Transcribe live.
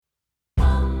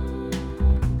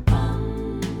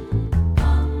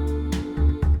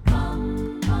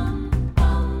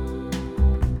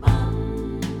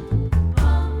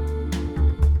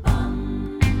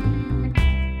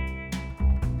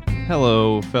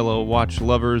fellow watch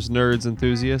lovers, nerds,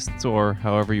 enthusiasts, or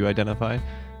however you identify.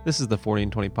 This is the 40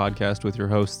 and 20 podcast with your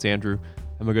hosts, Andrew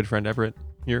and my good friend Everett.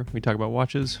 Here, we talk about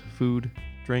watches, food,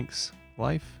 drinks,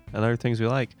 life, and other things we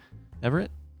like.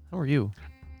 Everett, how are you?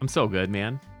 I'm so good,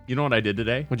 man. You know what I did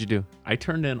today? What'd you do? I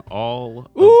turned in all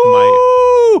of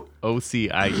my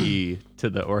OCIE to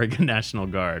the Oregon National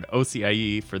Guard.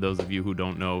 OCIE, for those of you who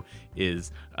don't know,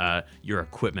 is your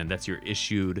equipment. That's your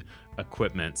issued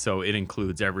equipment. So it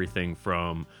includes everything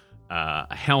from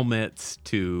helmets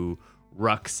to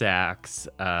rucksacks,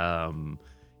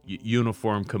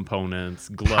 uniform components,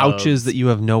 gloves. Pouches that you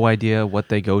have no idea what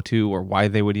they go to or why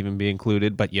they would even be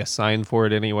included, but you sign for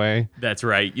it anyway. That's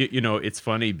right. You know, it's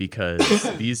funny because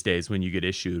these days when you get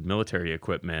issued military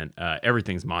equipment,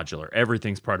 everything's modular.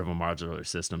 Everything's part of a modular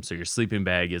system. So your sleeping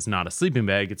bag is not a sleeping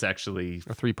bag. It's actually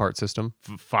A 3-part system.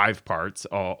 5 parts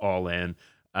all in.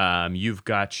 You've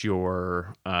got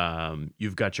your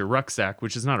rucksack,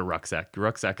 which is not a rucksack. Your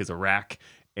rucksack is a rack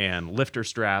and lifter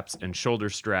straps and shoulder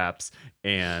straps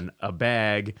and a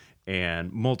bag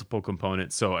and multiple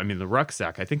components. So, I mean,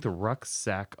 I think the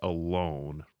rucksack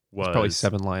alone was It's probably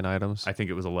 7 line items. I think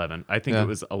it was 11. I think it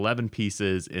was 11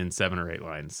 pieces in 7 or 8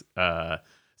 lines.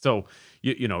 So,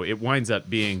 you know, it winds up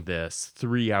being this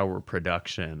 3-hour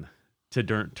production to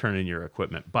turn in your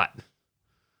equipment. But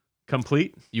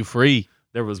complete. You free.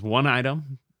 There was one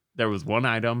item.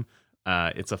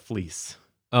 It's a fleece.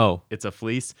 Oh. It's a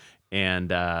fleece.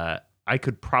 And I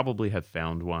could probably have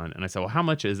found one. And I said, well, how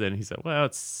much is it? And he said, well,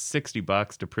 it's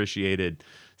 $60 depreciated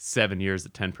 7 years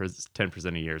at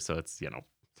 10% a year. So it's, $35.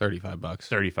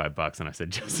 $35. And I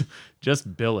said,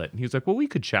 just bill it. And he was like, well, we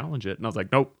could challenge it. And I was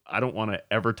like, nope, I don't want to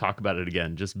ever talk about it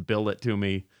again. Just bill it to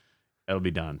me. It'll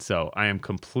be done. So I am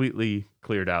completely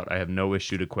cleared out. I have no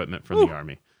issued equipment from the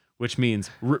Army, which means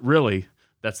really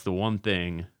that's the one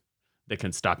thing that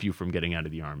can stop you from getting out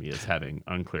of the Army is having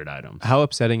uncleared items. How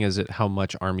upsetting is it how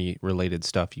much Army-related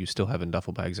stuff you still have in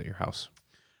duffel bags at your house?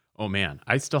 Oh, man.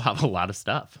 I still have a lot of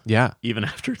stuff. Yeah. Even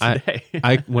after today.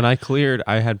 When I cleared,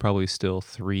 I had probably still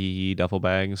 3 duffel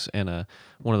bags and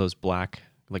one of those black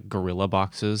like gorilla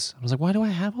boxes. I was like, why do I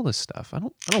have all this stuff? I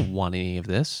don't want any of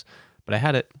this. But I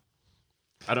had it.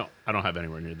 I don't have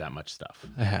anywhere near that much stuff.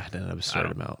 I had an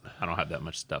absurd amount. I don't have that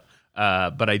much stuff.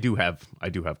 But I do have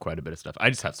quite a bit of stuff.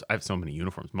 I have so many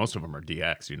uniforms. Most of them are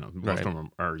DX. Most of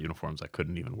them are uniforms I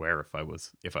couldn't even wear if I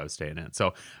was staying in.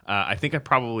 So I think I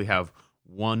probably have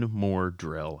one more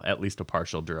drill, at least a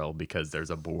partial drill, because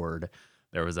there's a board.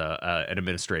 There was an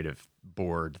administrative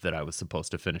board that I was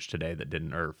supposed to finish today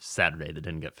or Saturday that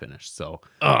didn't get finished. So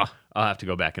I'll have to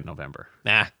go back in November.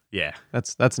 Nah, yeah,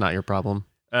 that's not your problem.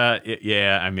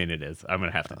 Yeah, I mean it is. I'm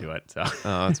gonna have to do it. So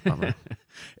that's a bummer.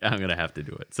 I'm gonna have to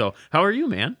do it. So how are you,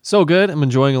 man? So good. I'm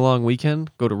enjoying a long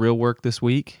weekend. Go to real work this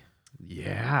week.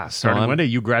 Yeah, starting Monday.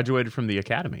 You graduated from the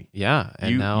academy. Yeah,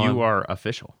 and now you are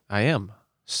official. I am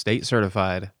state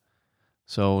certified.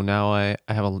 So now I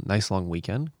have a nice long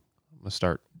weekend. I'm gonna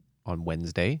start on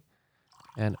Wednesday,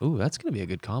 and that's gonna be a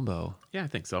good combo. Yeah, I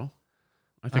think so.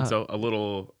 So. A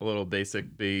little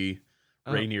basic B.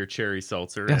 Rainier cherry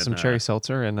seltzer. Yeah, some cherry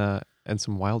seltzer and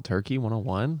some wild turkey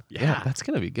 101. Yeah, that's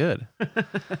gonna be good.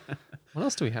 What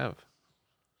else do we have?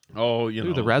 Oh,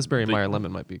 the raspberry Meyer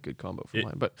lemon might be a good combo for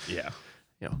mine. But yeah,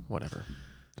 whatever.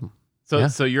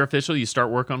 So you're official. You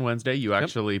start work on Wednesday. You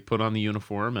actually put on the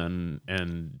uniform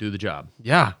and do the job.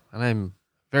 Yeah, and I'm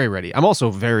very ready. I'm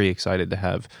also very excited to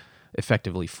have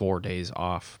effectively 4 days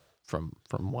off from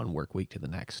one work week to the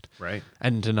next. Right,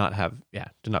 and to not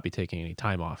be taking any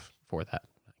time off for that.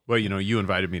 Well, you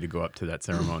invited me to go up to that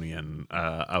ceremony, and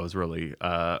I was really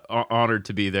honored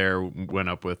to be there. Went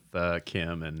up with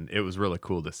Kim, and it was really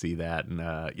cool to see that. And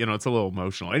it's a little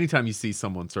emotional. Anytime you see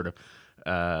someone sort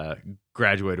of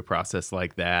graduate a process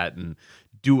like that and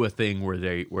do a thing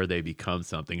where they become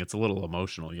something, it's a little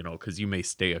emotional, because you may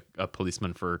stay a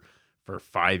policeman for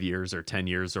 5 years or 10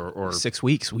 years or 6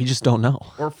 weeks. We just don't know.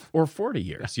 Or 40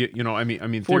 years. I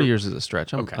mean 40 years is a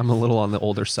stretch. I'm a little on the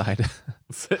older side.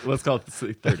 Let's call it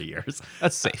 30 years.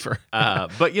 That's safer.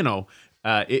 But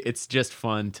it's just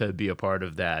fun to be a part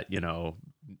of that,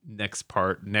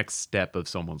 next step of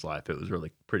someone's life. It was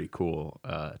really pretty cool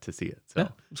to see it. So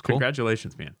it was cool.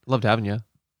 Congratulations, man. Loved having you.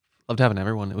 Loved having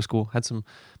everyone. It was cool. Had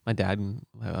my dad and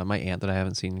my aunt that I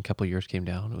haven't seen in a couple of years came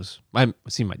down. I've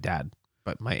seen my dad,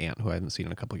 but my aunt, who I haven't seen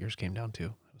in a couple of years, came down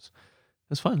too. It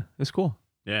was fun. It was cool.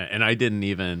 Yeah, and I didn't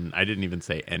even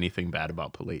say anything bad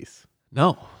about police.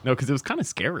 No, because it was kind of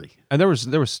scary. And there was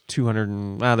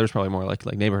 200, there was probably more like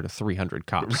neighborhood of 300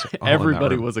 cops.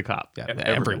 Everybody was a cop. Yeah,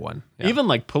 everyone. Yeah. Even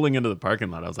like pulling into the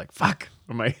parking lot, I was like, "Fuck!"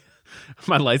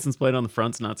 My license plate on the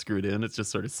front's not screwed in. It's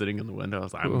just sort of sitting in the window. I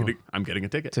was like, I'm getting a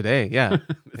ticket today. Yeah.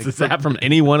 It's From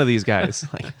any one of these guys.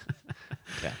 Like,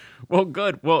 yeah. Well,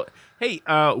 good. Well, hey,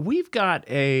 we've got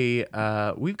a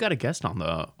guest on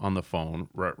the phone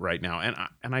right now, and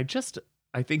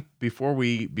I think before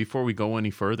we go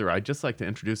any further, I'd just like to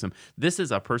introduce him. This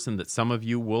is a person that some of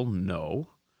you will know.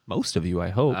 Most of you, I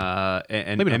hope.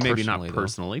 And maybe not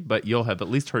personally, but you'll have at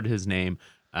least heard his name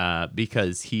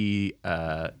because he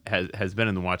has been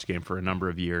in the watch game for a number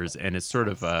of years and is sort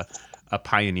of a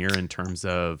pioneer in terms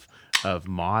of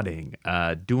modding,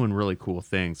 doing really cool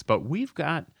things. But we've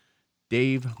got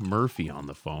Dave Murphy on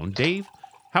the phone. Dave,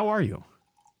 how are you?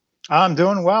 I'm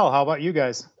doing well. How about you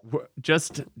guys?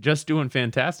 Just doing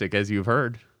fantastic, as you've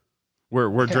heard.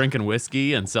 We're drinking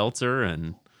whiskey and seltzer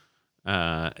and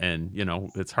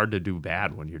it's hard to do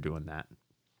bad when you're doing that.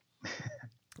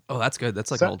 Oh, that's good.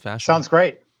 That's like an old fashioned. Sounds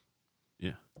great.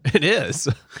 Yeah, it is.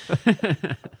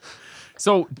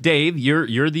 So, Dave,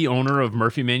 you're the owner of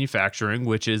Murphy Manufacturing,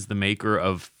 which is the maker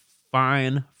of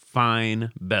fine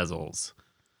bezels.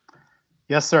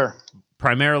 Yes, sir.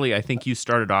 Primarily, I think you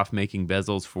started off making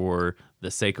bezels for the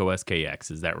Seiko SKX.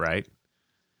 Is that right?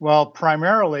 Well,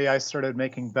 primarily, I started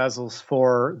making bezels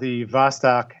for the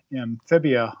Vostok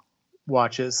Amphibia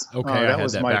watches. Okay, I had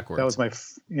that backwards. That was my.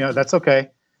 That's okay.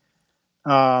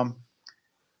 The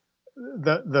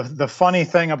funny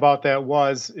thing about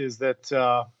that is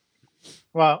that.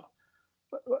 Well,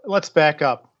 let's back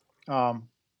up.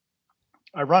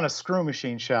 I run a screw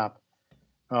machine shop.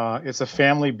 It's a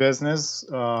family business.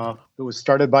 It was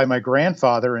started by my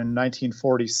grandfather in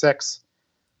 1946,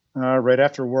 right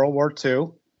after World War II.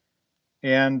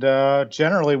 And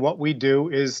generally what we do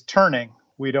is turning.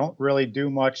 We don't really do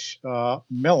much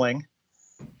milling.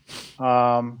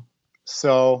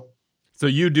 So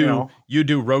you do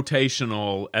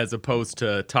rotational as opposed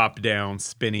to top-down,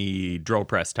 spinny drill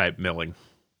press type milling.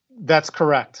 That's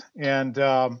correct. And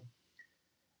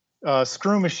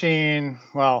screw machine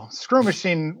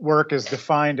work is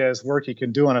defined as work you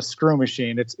can do on a screw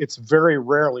machine. It's very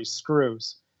rarely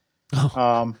screws,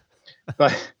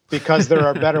 but because there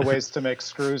are better ways to make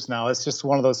screws now. It's just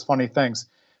one of those funny things.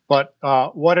 But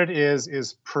what it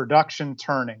is production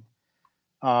turning.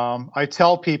 I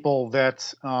tell people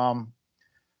that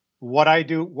what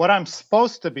I'm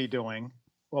supposed to be doing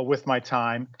with my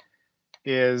time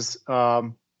is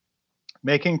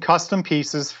making custom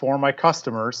pieces for my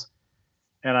customers,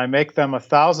 and I make them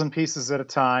 1,000 pieces at a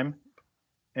time.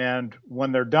 And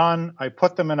when they're done, I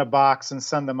put them in a box and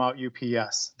send them out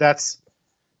UPS.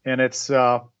 It's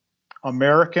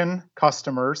American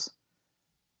customers.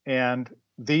 And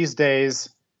these days,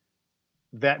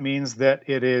 that means that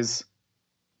it is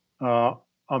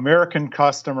American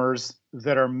customers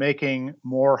that are making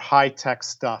more high-tech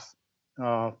stuff,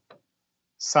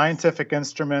 scientific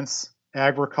instruments,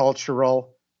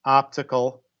 agricultural,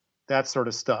 optical, that sort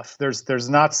of stuff. There's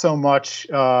not so much.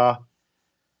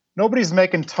 Nobody's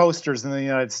making toasters in the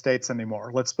United States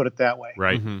anymore. Let's put it that way.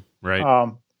 Right. Mm-hmm.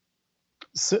 Right.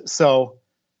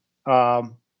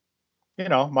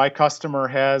 My customer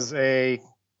has a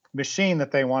machine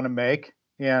that they want to make,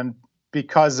 and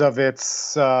because of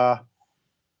its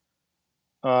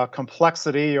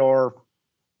complexity or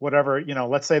whatever,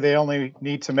 let's say they only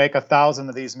need to make 1,000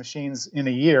 of these machines in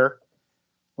a year.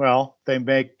 Well, they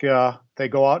go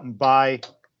out and buy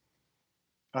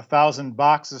 1,000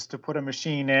 boxes to put a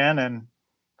machine in and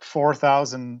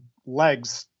 4,000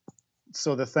 legs.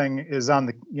 So the thing is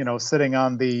sitting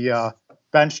on the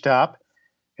bench top,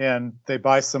 and they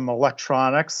buy some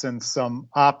electronics and some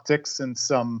optics and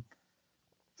some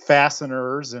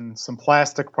fasteners and some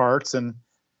plastic parts. And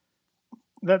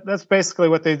that's basically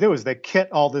what they do is they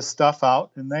kit all this stuff out,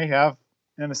 and they have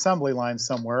an assembly line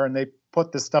somewhere, and they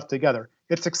put this stuff together.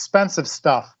 It's expensive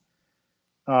stuff.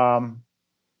 And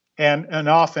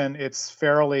often it's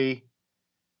fairly,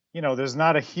 there's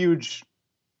not a huge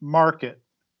market.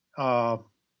 They're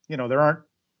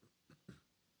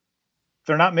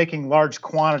not making large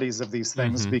quantities of these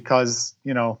things because,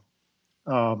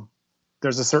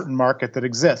 there's a certain market that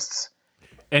exists.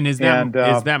 And is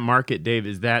that market, Dave,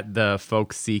 is that the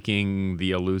folks seeking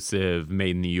the elusive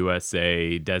made in the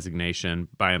USA designation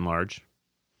by and large?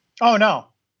 Oh, no.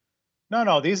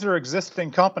 These are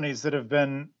existing companies that have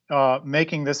been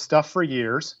making this stuff for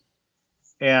years.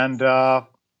 And, in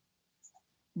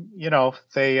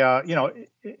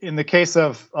the case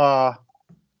of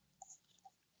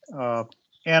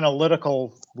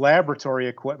analytical laboratory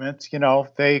equipment,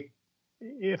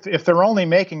 if they're only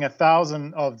making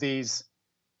 1,000 of these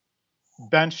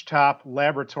benchtop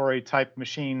laboratory type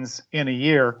machines in a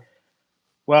year,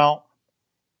 well,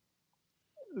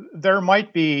 there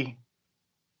might be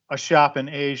a shop in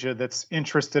Asia that's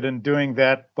interested in doing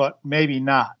that, but maybe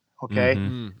not. Okay.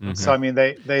 So, I mean,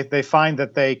 they find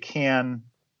that they can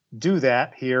do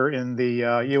that here in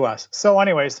the U.S. So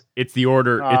anyways, it's the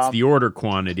order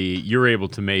quantity. You're able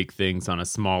to make things on a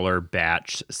smaller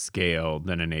batch scale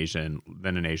than an Asian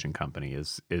company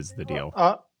is the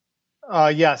deal.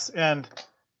 Yes. And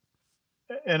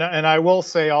I will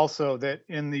say also that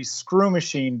in the screw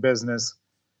machine business,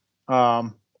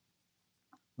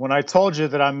 when I told you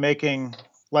that I'm making,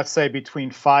 let's say,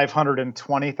 between 500 and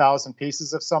 20,000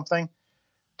 pieces of something,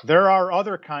 there are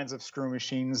other kinds of screw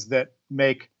machines that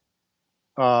make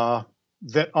that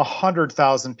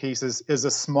 100,000 pieces is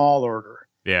a small order.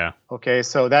 Yeah. Okay.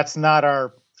 So that's not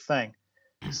our thing.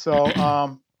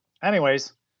 So,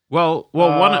 anyways. Well,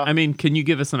 I mean, can you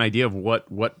give us an idea of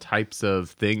what types of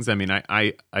things? I mean,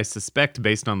 I suspect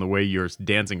based on the way you're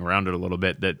dancing around it a little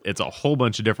bit that it's a whole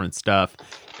bunch of different stuff,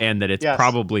 and that it's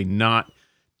probably not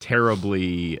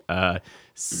terribly.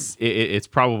 It's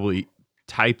probably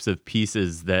types of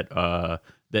pieces that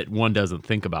one doesn't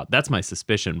think about. That's my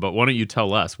suspicion. But why don't you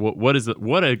tell us what is it?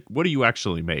 What do you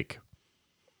actually make?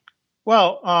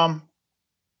 Well,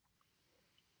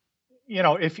 you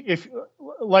know, if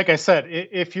like I said,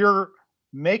 if you're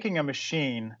making a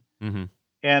machine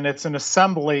and it's an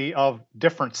assembly of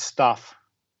different stuff,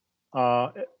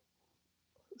 so,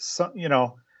 you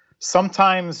know,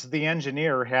 sometimes the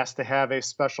engineer has to have a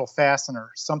special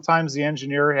fastener. Sometimes the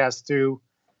engineer has to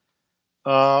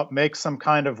make some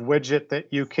kind of widget that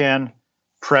you can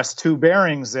press two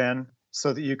bearings in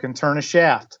so that you can turn a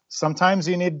shaft. Sometimes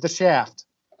you need the shaft.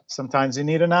 Sometimes you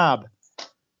need a knob.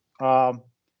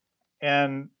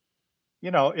 And, you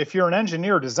know, if you're an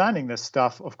engineer designing this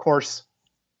stuff, of course,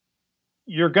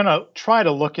 you're going to try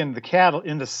to look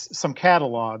into some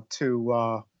catalog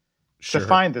to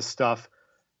find this stuff.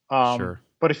 But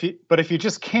if you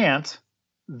just can't,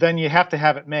 then you have to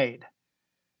have it made.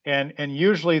 And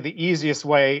usually the easiest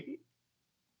way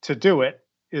to do it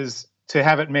is to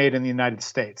have it made in the United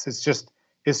States. It's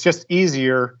just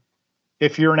easier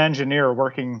if you're an engineer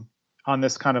working on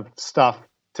this kind of stuff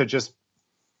to just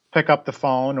pick up the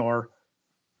phone or,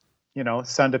 you know,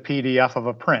 send a PDF of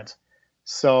a print.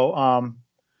 So,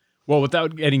 well,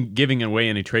 without giving away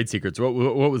any trade secrets, what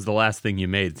was the last thing you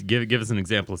made? Give us an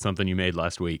example of something you made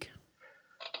last week.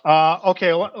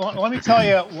 Okay, let me tell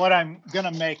you what I'm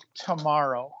gonna make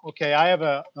tomorrow. Okay, I have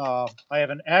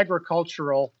an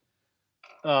agricultural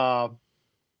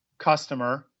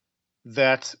customer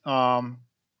that I'm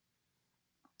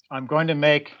going to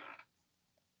make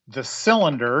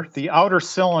the outer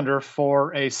cylinder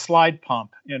for a slide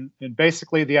pump, and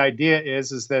basically the idea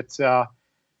is that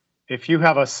if you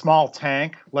have a small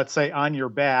tank, let's say on your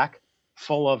back,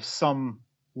 full of some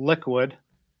liquid,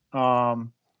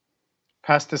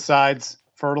 pesticides,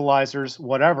 fertilizers,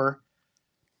 whatever,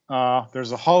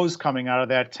 there's a hose coming out of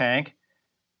that tank,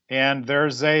 and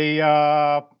there's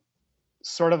a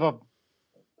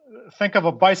think of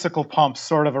a bicycle pump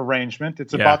sort of arrangement.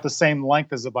 It's about the same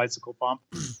length as a bicycle pump.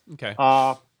 Okay.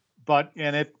 But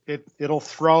it'll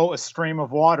throw a stream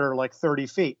of water like 30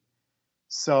 feet.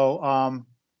 So,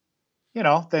 you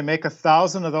know, they make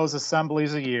 1,000 of those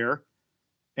assemblies a year,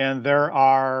 and there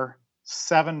are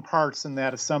 7 parts in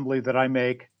that assembly that I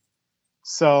make.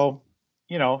 So,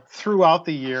 you know, throughout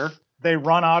the year, they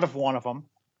run out of one of them.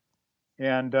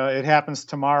 And it happens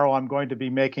tomorrow I'm going to be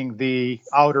making the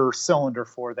outer cylinder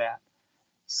for that.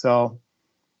 So,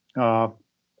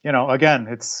 you know, again,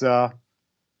 it's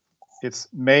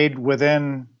made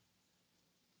within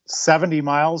 70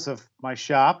 miles of my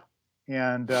shop,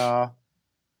 and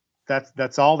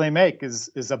that's all they make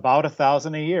is about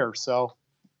 1,000 a year. So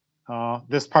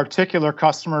this particular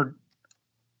customer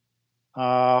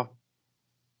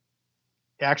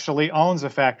actually owns a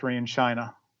factory in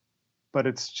China, but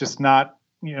it's just not,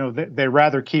 you know, they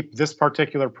rather keep this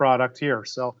particular product here.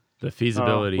 So the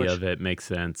feasibility of it makes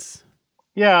sense.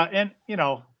 Yeah. And, you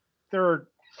know, there are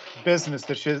business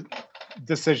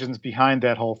decisions behind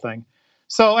that whole thing.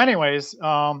 So anyways,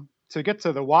 to get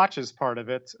to the watches part of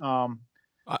it.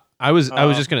 I was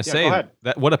just going to say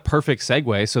that what a perfect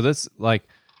segue. So that's like,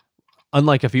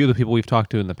 unlike a few of the people we've talked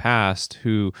to in the past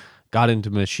who got into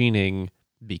machining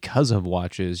because of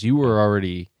watches, you were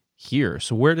already here.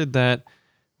 So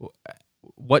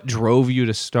what drove you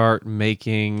to start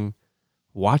making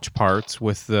watch parts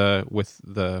with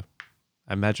the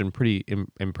I imagine pretty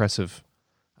impressive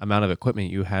amount of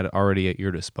equipment you had already at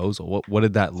your disposal? What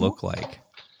did that look like?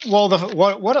 Well,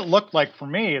 what it looked like for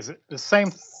me is the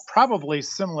same, probably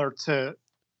similar to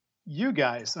you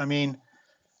guys. I mean,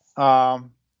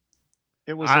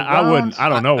 It was I wouldn't. I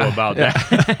don't know about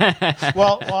that.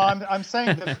 well, I'm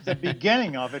saying the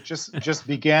beginning of it just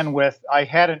began with I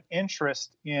had an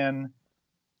interest in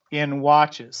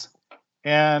watches,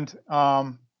 and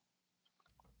that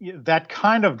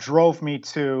kind of drove me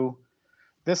to.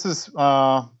 This is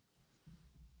around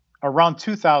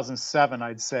 2007,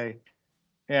 I'd say,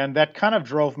 and that kind of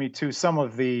drove me to some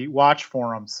of the watch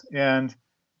forums. And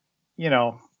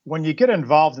when you get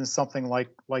involved in something like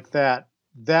that,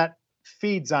 that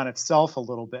feeds on itself a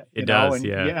little bit. It does, and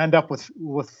yeah. You end up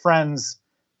with friends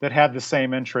that have the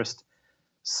same interest.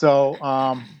 So,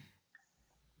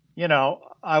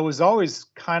 I was always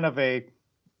kind of a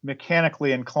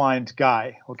mechanically inclined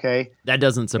guy. Okay, that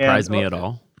doesn't surprise me at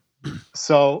all.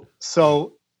 So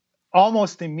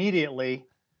almost immediately,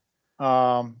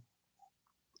 I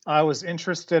was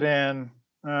interested in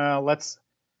let's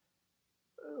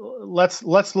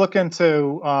look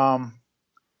into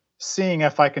seeing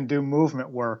if I can do movement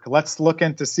work. Let's look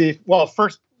into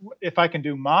first if I can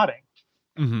do modding,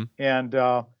 and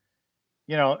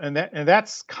and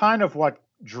that's kind of what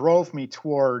drove me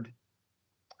toward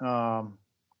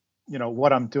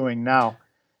what I'm doing now.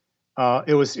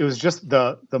 It was just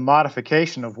the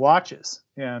modification of watches,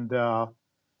 and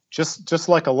just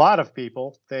like a lot of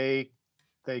people, they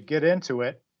get into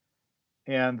it,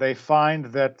 and they find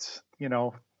that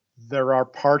there are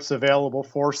parts available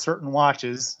for certain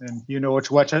watches, and which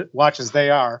watches they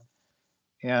are,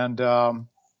 and there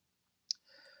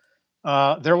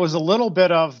was a little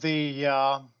bit of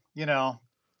the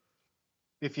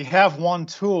if you have one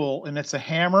tool and it's a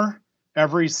hammer,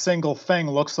 every single thing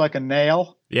looks like a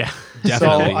nail. Yeah,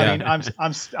 definitely. So I mean,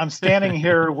 I'm standing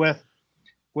here with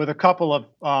a couple of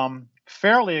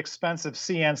fairly expensive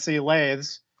CNC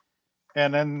lathes,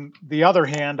 and then the other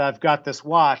hand, I've got this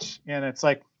watch, and it's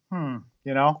like,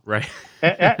 right.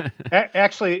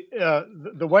 Actually,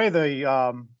 the way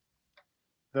the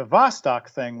Vostok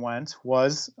thing went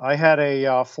was I had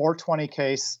a 420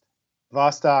 case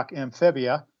Vostok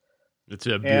Amphibia. It's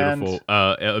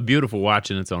a beautiful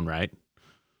watch in its own right.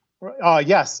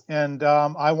 Yes, and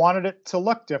I wanted it to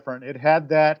look different. It had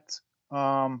that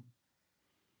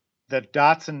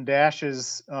dots and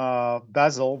dashes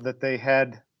bezel that they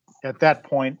had at that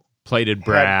point. Plated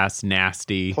brass,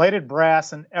 nasty. Plated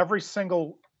brass, and every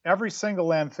single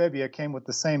Amphibia came with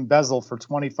the same bezel for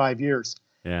 25 years.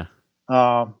 Yeah.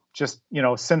 Just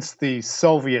since the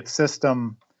Soviet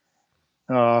system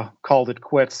called it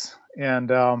quits, and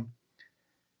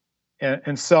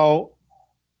so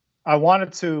I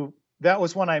wanted to. That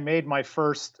was when I made my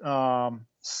first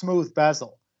smooth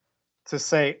bezel, to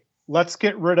say, let's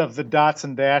get rid of the dots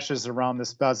and dashes around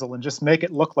this bezel and just make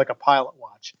it look like a pilot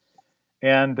watch.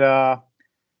 And I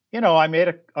made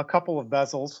a couple of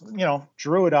bezels,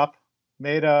 drew it up,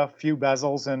 made a few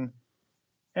bezels, and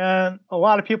a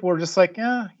lot of people were just like,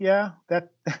 yeah,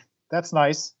 that's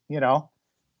nice,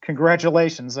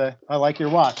 congratulations, I like your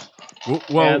watch.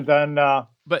 Well, and then.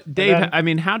 But Dave, I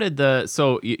mean, how did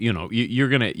you're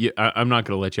gonna? I'm not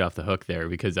gonna let you off the hook there,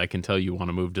 because I can tell you want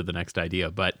to move to the next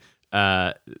idea. But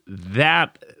that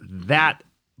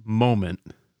moment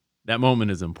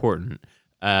is important,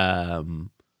 and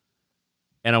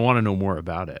I want to know more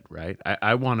about it. Right?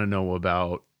 I want to know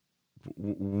about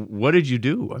what did you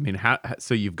do? I mean,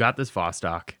 so you've got this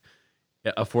Vostok,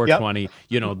 a 420,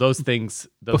 Yep. Those things.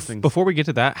 Before we get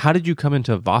to that, how did you come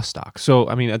into Vostok? So,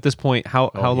 I mean, at this point,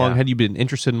 how long had you been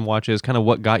interested in watches? Kind of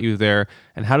what got you there,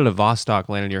 and how did a Vostok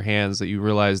land in your hands that you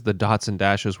realized the dots and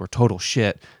dashes were total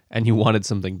shit and you wanted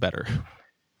something better?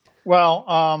 Well,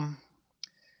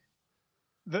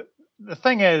 the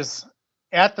thing is,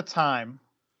 at the time,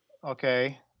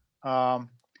 okay, I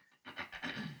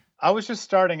was just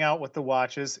starting out with the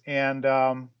watches, and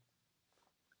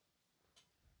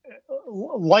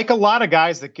like a lot of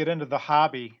guys that get into the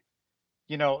hobby,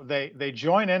 they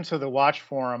join into the watch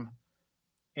forum,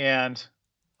 and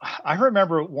I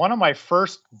remember one of my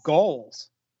first goals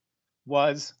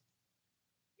was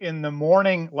in the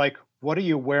morning, like, what are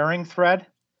you wearing thread?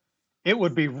 It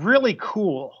would be really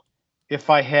cool if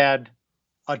I had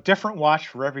a different watch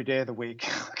for every day of the week.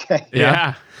 Okay.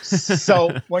 Yeah.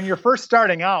 So when you're first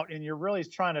starting out and you're really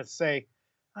trying to say,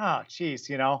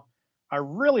 geez, I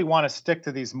really want to stick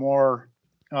to these more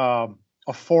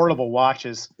affordable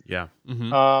watches. Yeah.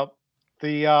 Mm-hmm.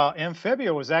 The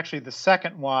Amphibia was actually the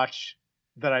second watch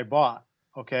that I bought,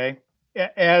 okay,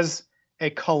 as a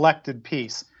collected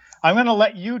piece. I'm going to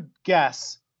let you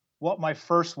guess what my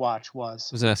first watch was.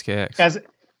 It was an SKX.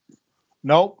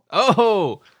 Nope.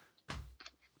 Oh.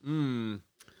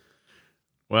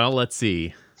 Well, let's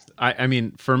see. I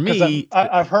mean, for me,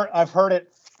 I've heard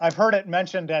it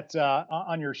mentioned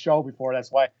on your show before.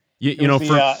 That's why You know,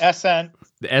 for SN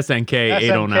the SNK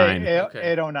 809.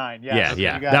 809. Yes.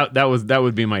 Yeah. That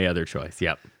would be my other choice.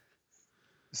 Yep.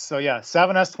 So yeah,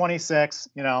 7S26.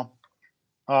 You know,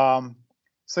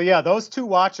 so yeah, those two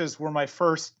watches were my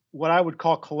first, what I would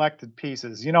call collected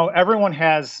pieces. You know, everyone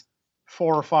has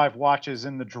 4 or 5 watches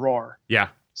in the drawer. Yeah.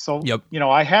 So you know,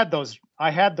 I had those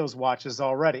watches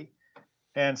already,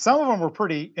 and some of them were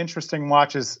pretty interesting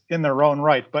watches in their own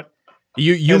right. But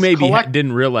you maybe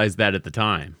didn't realize that at the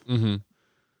time. Mm-hmm.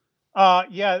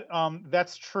 Yeah,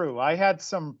 that's true. I had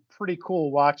some pretty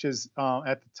cool watches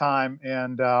at the time,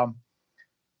 and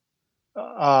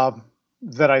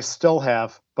that I still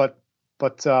have. But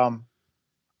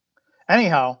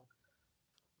anyhow,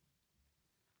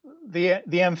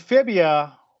 the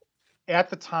Amphibia at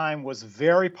the time was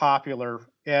very popular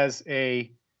as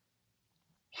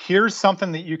here's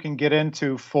something that you can get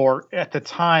into for, at the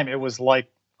time it was like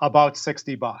about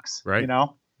 $60, right? You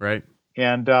know, right?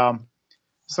 And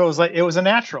so it was a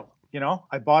natural. You know,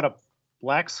 I bought a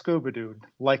black Scuba Dude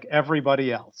like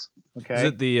everybody else. Okay, is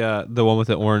it the one with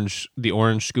the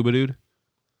orange Scuba Dude?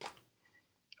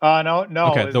 No.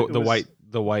 Okay,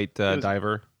 the white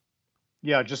diver.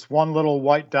 Yeah, just one little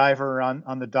white diver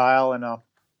on the dial and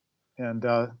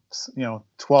you know,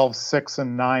 12, 6,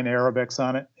 and 9 Arabics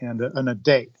on it and a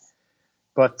date.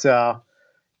 But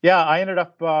yeah, I ended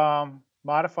up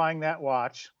modifying that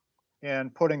watch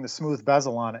and putting the smooth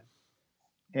bezel on it.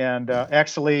 And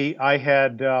actually, I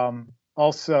had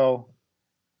also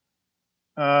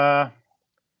I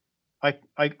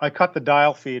cut the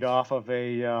dial feed off of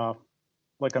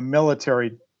like a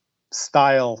military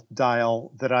style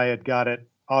dial that I had got at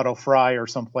Auto Fry or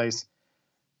someplace,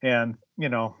 and you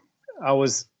know, I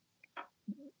was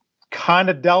kind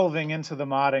of delving into the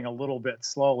modding a little bit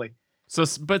slowly. So,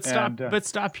 but stop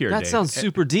here. That Dave. sounds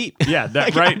super deep. Yeah, that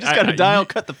like, right. I just got a dial,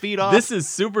 cut the feed off. This is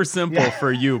super simple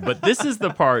for you, but this is the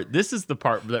part. This is the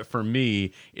part that for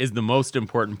me is the most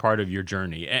important part of your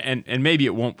journey, and maybe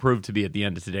it won't prove to be at the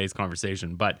end of today's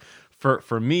conversation. But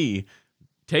for me,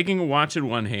 taking a watch in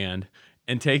one hand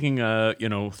and taking a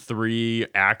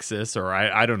 3-axis, or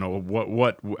I don't know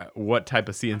what type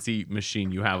of CNC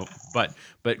machine you have, but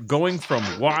going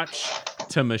from watch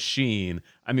to machine,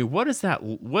 I mean, what does that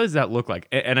look like?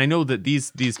 And I know that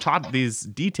these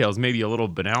details may be a little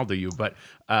banal to you, but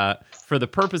for the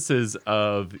purposes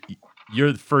of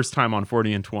your first time on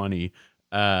 40 and 20,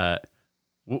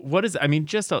 what is? I mean,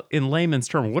 just in layman's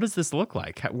term, what does this look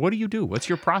like? What do you do? What's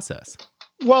your process?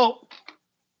 Well,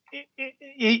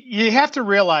 you have to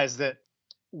realize that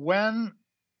when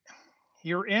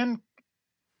you're in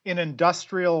an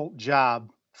industrial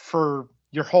job for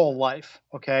your whole life,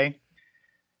 okay,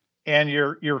 and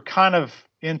you're kind of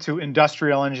into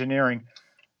industrial engineering,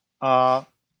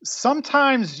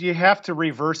 sometimes you have to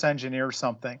reverse engineer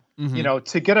something, Mm-hmm. you know,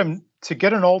 to get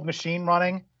an old machine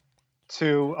running,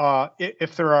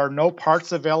 if there are no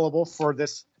parts available for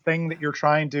this thing that you're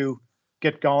trying to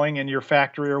get going in your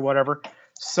factory or whatever.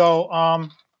 So,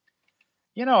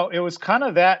 you know, it was kind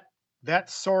of that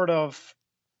sort of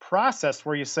process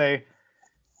where you say,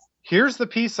 here's the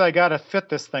piece I got to fit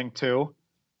this thing to.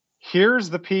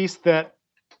 Here's the piece that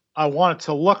I want it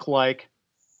to look like.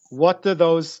 What do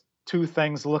those two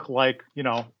things look like? You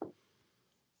know,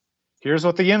 here's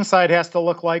what the inside has to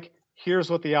look like. Here's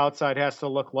what the outside has to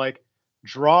look like.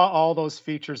 Draw all those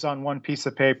features on one piece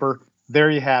of paper. There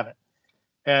you have it.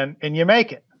 And you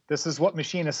make it. This is what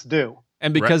machinists do.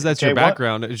 And because that's your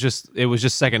background, it was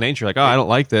just second nature. Like, oh, I don't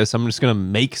like this. I'm just gonna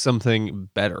make something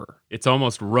better. It's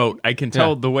almost rote. I can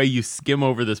tell the way you skim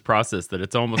over this process that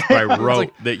it's almost by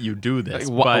rote that you do this.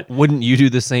 But wouldn't you do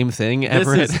the same thing,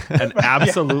 Everett? This is an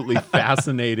absolutely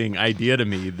fascinating idea to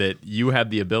me that you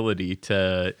have the ability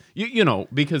to, you know,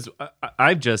 because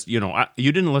I've just, you know,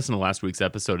 you didn't listen to last week's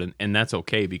episode, and that's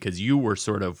okay because you were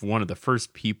sort of one of the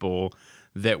first people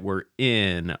that were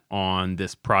in on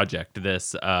this project,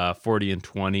 this 40 and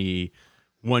 20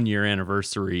 1-year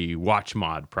anniversary watch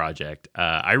mod project.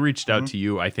 I reached out to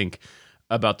you, I think,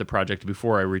 about the project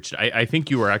before I reached. I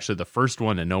think you were actually the first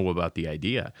one to know about the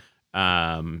idea,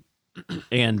 and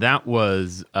that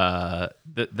was a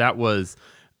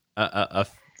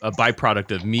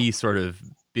byproduct of me sort of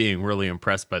being really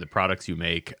impressed by the products you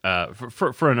make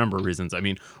for a number of reasons. I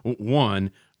mean,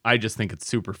 one, I just think it's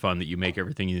super fun that you make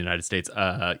everything in the United States.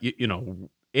 You know,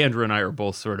 Andrew and I are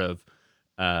both sort of,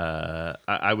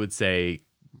 I would say,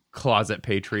 closet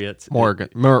patriots.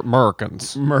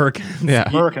 Americans. Yeah.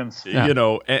 Americans. You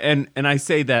know, and I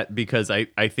say that because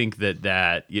I think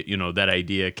that you know, that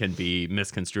idea can be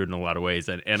misconstrued in a lot of ways,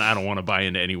 and I don't want to buy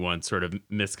into anyone's sort of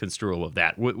misconstrual of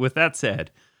that. With that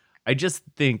said, I just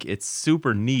think it's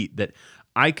super neat that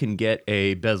I can get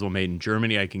a bezel made in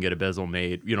Germany. I can get a bezel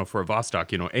made, for a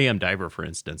Vostok. AM Diver, for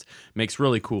instance, makes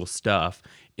really cool stuff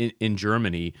in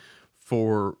Germany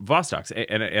for Vostoks.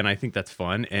 And I think that's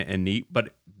fun and neat.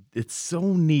 But it's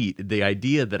so neat, the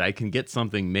idea that I can get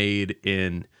something made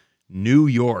in New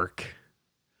York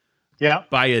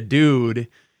by a dude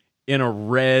in a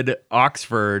red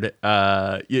Oxford,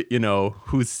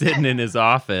 who's sitting in his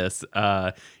office,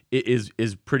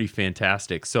 is pretty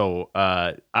fantastic. So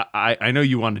I know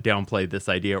you want to downplay this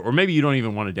idea, or maybe you don't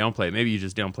even want to downplay it. Maybe you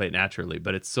just downplay it naturally.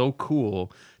 But it's so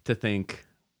cool to think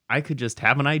I could just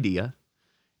have an idea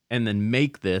and then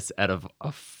make this out of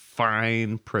a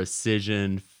fine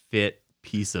precision fit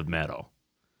piece of metal.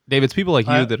 Dave, it's people like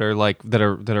you that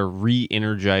are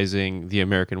re-energizing the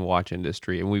American watch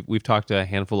industry, and we've talked to a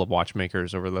handful of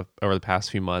watchmakers over the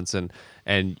past few months,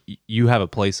 and you have a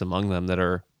place among them that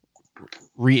are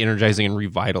re-energizing and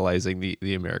revitalizing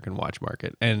the American watch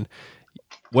market. And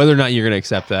whether or not you're going to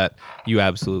accept that, you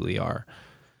absolutely are.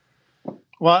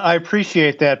 Well, I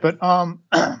appreciate that, but I'm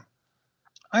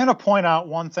going to point out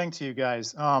one thing to you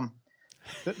guys.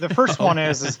 The first one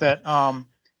is that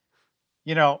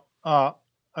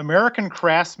American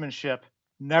craftsmanship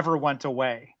never went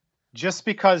away. Just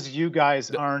because you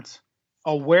guys aren't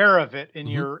aware of it in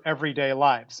your everyday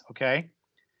lives, okay?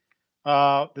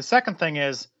 The second thing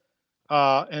is,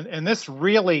 and this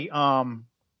really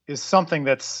is something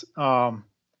that's that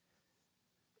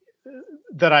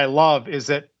I love, is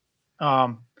that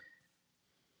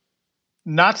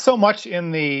not so much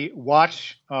in the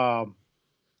watch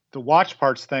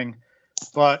parts thing,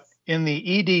 but in the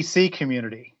EDC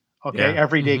community, okay,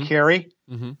 everyday carry.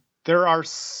 There are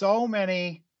so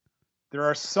many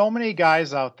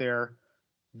guys out there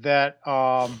that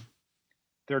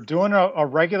they're doing a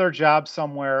regular job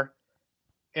somewhere,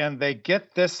 and they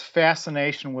get this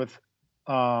fascination with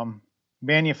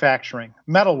manufacturing,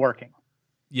 metalworking.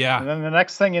 Yeah. And then the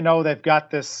next thing you know, they've got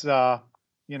this, they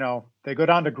go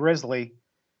down to Grizzly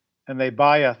and they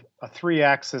buy a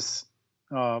 3-axis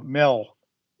mill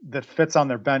that fits on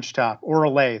their bench top, or a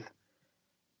lathe.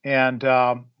 And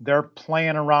they're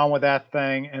playing around with that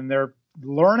thing, and they're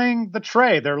learning the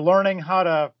trade. They're learning how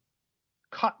to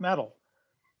cut metal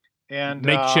and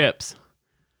make chips.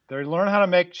 They learn how to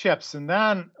make chips. And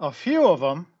then a few of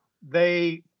them,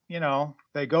 they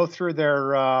go through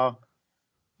their,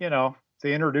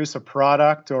 they introduce a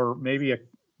product, or maybe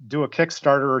do a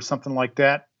Kickstarter or something like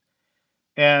that.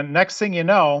 And next thing you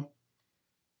know,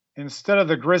 instead of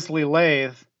the Grizzly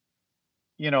lathe,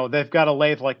 they've got a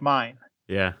lathe like mine.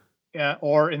 Yeah.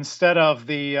 Or instead of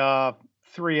the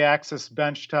 3-axis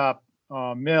benchtop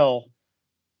mill,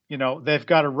 they've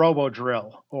got a robo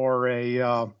drill, or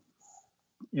a,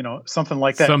 something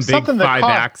like that. Some big something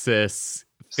 5-axis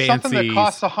fancy. Something that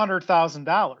costs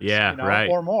 $100,000. Yeah, right.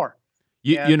 Or more.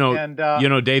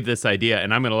 Dave, this idea,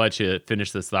 and I'm going to let you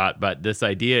finish this thought, but this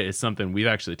idea is something we've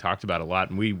actually talked about a lot,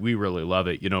 and we really love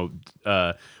it.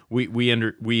 We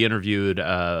interviewed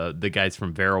the guys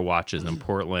from Vero Watches in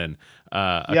Portland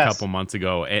a couple months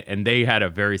ago, and they had a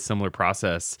very similar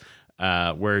process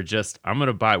where I'm going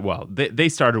to buy. Well, they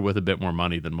started with a bit more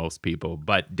money than most people,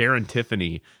 but Darren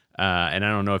Tiffany. And I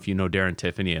don't know if you know Darren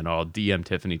Tiffany and all DM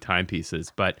Tiffany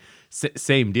timepieces, but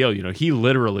same deal. He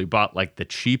literally bought like the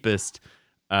cheapest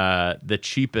lathe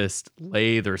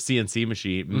or CNC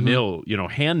machine mill,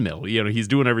 hand mill. He's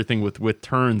doing everything with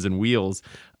turns and wheels.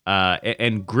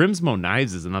 And Grimsmo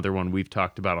Knives is another one we've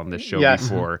talked about on this show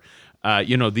before.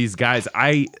 These guys,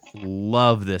 I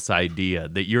love this idea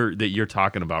that you're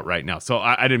talking about right now. So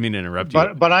I didn't mean to interrupt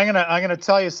you. But I'm gonna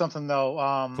tell you something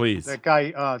though. Please. That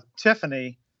guy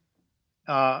Tiffany.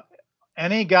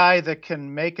 Any guy that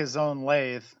can make his own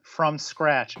lathe from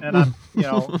scratch, and I'm,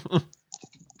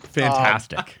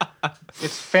 fantastic.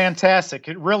 It's fantastic.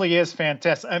 It really is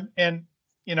fantastic. And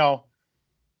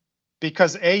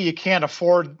because A, you can't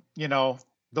afford, the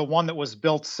one that was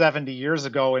built 70 years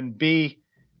ago, and B,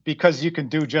 because you can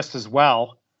do just as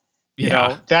well.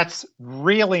 That's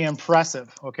really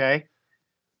impressive. Okay.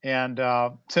 And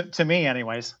to me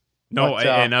anyways. No,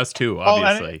 and us too,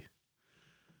 obviously.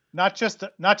 Not just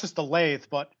a lathe,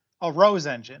 but a Rose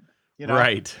engine.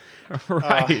 Right.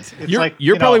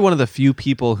 You're probably one of the few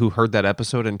people who heard that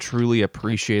episode and truly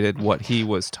appreciated what he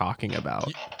was talking about.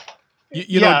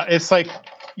 It's like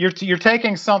you're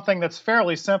taking something that's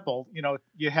fairly simple.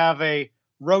 You have a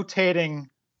rotating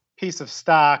piece of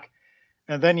stock,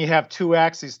 and then you have 2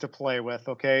 axes to play with.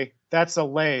 Okay, that's a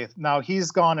lathe. Now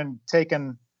he's gone and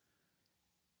taken.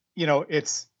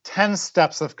 It's 10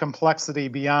 steps of complexity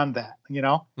beyond that,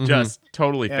 Just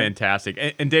totally And- fantastic.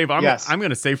 And Dave, I'm Yes. going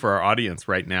to say for our audience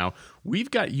right now, we've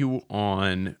got you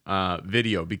on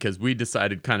video because we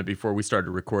decided kind of before we started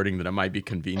recording that it might be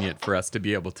convenient for us to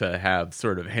be able to have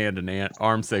sort of hand and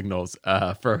arm signals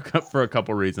for a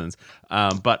couple reasons.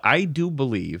 But I do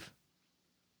believe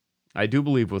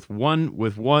with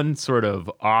one sort of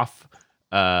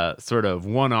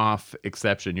one-off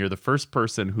exception, you're the first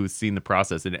person who's seen the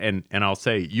process, and I'll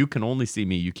say you can only see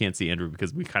me, you can't see Andrew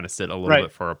because we kind of sit a little Right.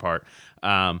 bit far apart.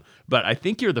 But I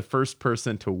think you're the first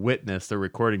person to witness the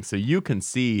recording, so you can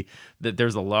see that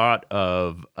there's a lot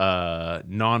of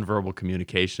nonverbal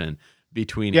communication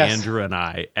between Yes. Andrew and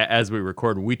I as we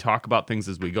record. We talk about things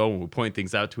as we go and we point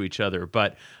things out to each other,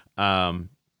 but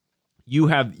you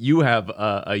have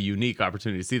a unique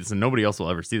opportunity to see this, and nobody else will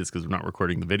ever see this because we're not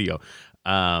recording the video.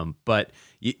 But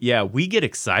yeah, we get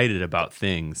excited about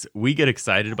things. We get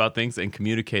excited about things and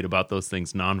communicate about those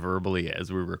things non-verbally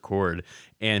as we record.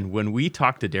 And when we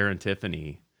talk to Darren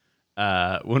Tiffany,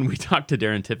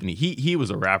 he was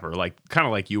a rapper, kind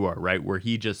of like you are, right? Where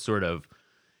he just sort of,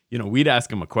 we'd ask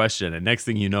him a question, and next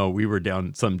thing you know, we were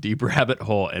down some deep rabbit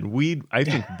hole, and I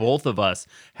think both of us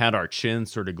had our chins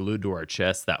sort of glued to our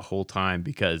chest that whole time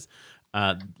because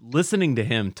listening to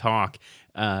him talk,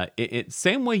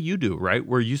 same way you do, right?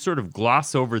 Where you sort of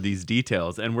gloss over these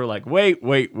details, and we're like, wait,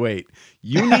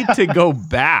 you need to go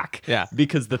back, Yeah.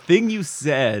 because the thing you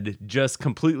said just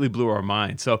completely blew our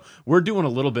mind. So we're doing a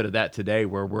little bit of that today,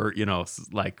 where we're,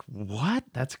 like, what?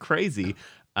 That's crazy.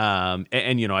 And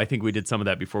I think we did some of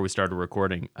that before we started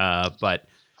recording. But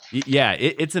yeah,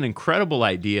 it's an incredible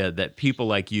idea that people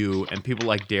like you and people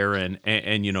like Darren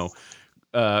and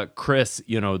Chris,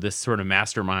 this sort of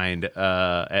mastermind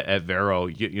at Vero,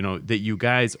 that you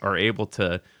guys are able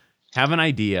to have an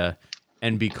idea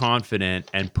and be confident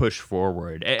and push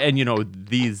forward. And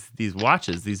these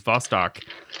watches, these Vostok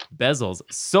bezels,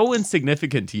 so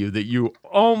insignificant to you that you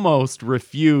almost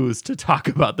refuse to talk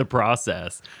about the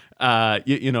process.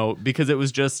 Because it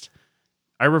was just,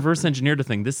 I reverse engineered a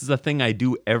thing. This is a thing I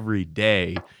do every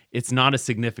day. It's not a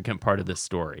significant part of this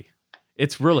story.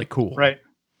 It's really cool. Right.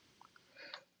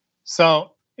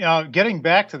 So, getting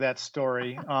back to that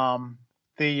story, I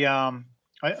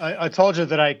told you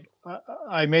that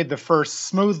I made the first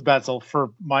smooth bezel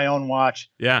for my own watch.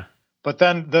 Yeah. But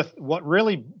then what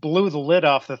really blew the lid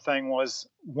off the thing was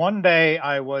one day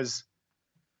I don't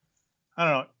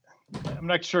know, I'm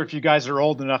not sure if you guys are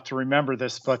old enough to remember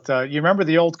this, but you remember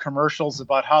the old commercials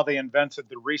about how they invented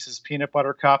the Reese's peanut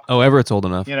butter cup? Oh, Everett's old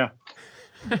enough. There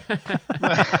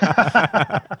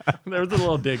was a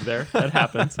little dig there. That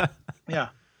happens. Yeah.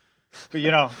 But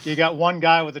you got one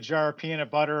guy with a jar of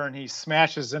peanut butter and he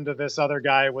smashes into this other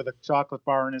guy with a chocolate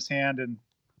bar in his hand, and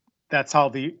that's how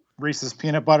the Reese's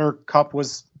peanut butter cup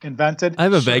was invented. I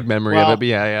have a vague memory of it, but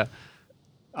yeah.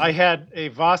 I had a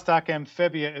Vostok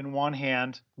Amphibia in one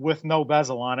hand with no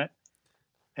bezel on it,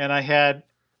 and I had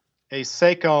a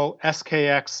Seiko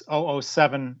SKX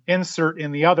 007 insert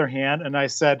in the other hand, and I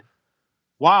said,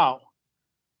 wow,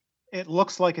 it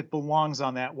looks like it belongs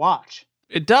on that watch.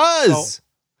 It does.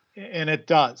 And it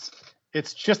does.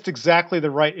 It's just exactly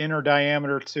the right inner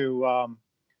diameter to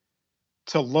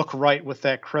look right with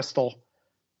that crystal.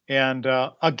 And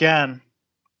again,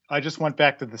 I just went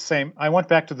back to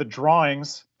the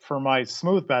drawings for my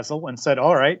smooth bezel and said,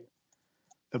 all right,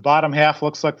 the bottom half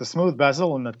looks like the smooth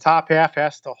bezel and the top half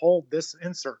has to hold this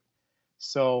insert.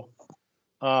 So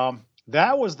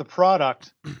that was the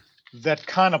product that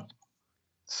kind of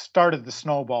started the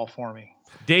snowball for me.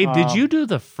 Dave, did you do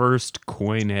the first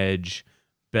coin edge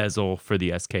bezel for the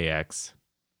SKX?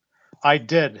 I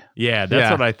did. Yeah, that's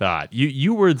what I thought.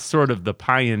 You were sort of the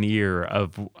pioneer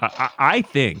of, I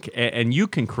think, and you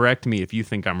can correct me if you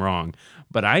think I'm wrong,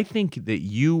 but I think that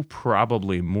you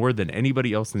probably, more than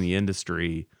anybody else in the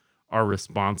industry, are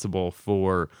responsible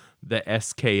for the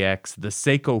SKX, the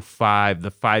Seiko 5,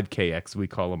 the 5KX, we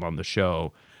call them on the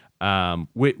show,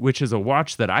 which is a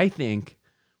watch that I think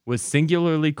was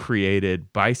singularly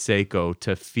created by Seiko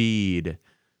to feed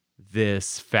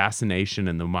this fascination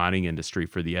in the modding industry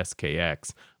for the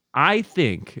SKX. I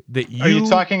think that Are you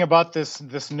talking about this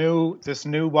new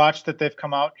watch that they've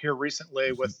come out here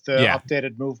recently with the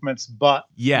updated movements, but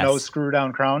no screw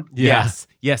down crown? Yes.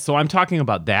 So I'm talking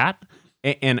about that,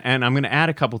 and I'm going to add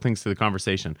a couple things to the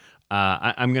conversation.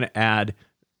 I'm going to add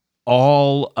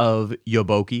all of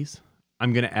Yoboki's.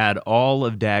 I'm going to add all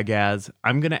of Dagaz.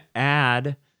 I'm going to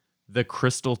add the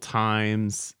Crystal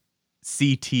Times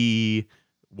CT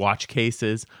watch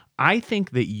cases. I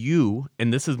think that you,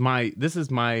 and this is my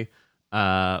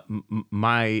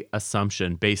my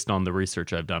assumption based on the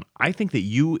research I've done, I think that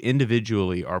you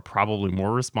individually are probably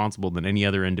more responsible than any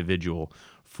other individual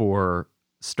for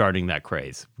starting that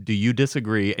craze. Do you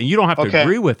disagree? And you don't have to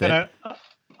agree with it.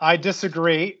 I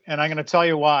disagree, and I'm going to tell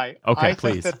you why. Okay, I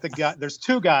please. think that there's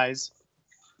two guys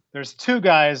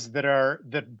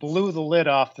that blew the lid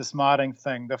off this modding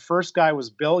thing. The first guy was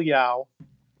Bill Yao.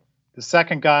 The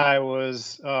second guy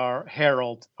was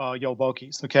Harold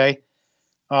Yobokis. Okay.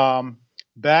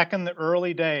 Back in the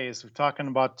early days, we're talking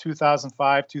about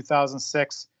 2005,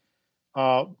 2006,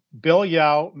 Bill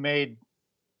Yao made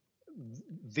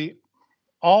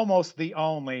almost the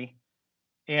only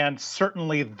and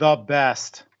certainly the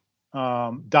best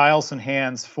dials and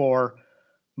hands for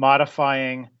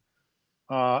modifying,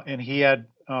 and he had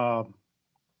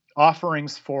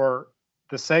offerings for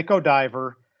the Seiko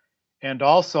Diver, and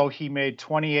also he made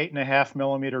 28.5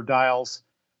 millimeter dials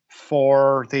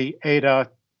for the Ada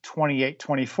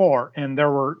 2824, and there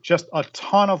were just a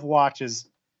ton of watches,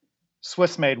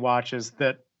 Swiss-made watches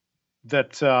that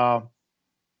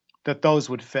those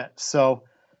would fit. So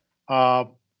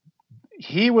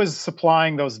he was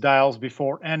supplying those dials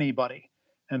before anybody,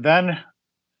 and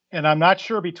I'm not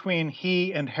sure between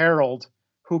he and Harold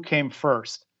who came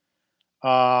first.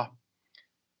 Not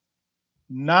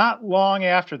long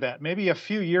after that, maybe a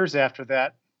few years after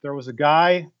that, there was a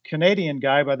Canadian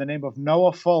guy by the name of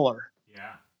Noah Fuller.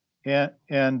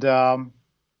 And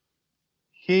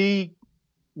he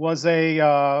was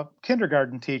a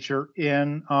kindergarten teacher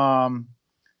in Hong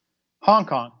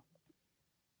Kong.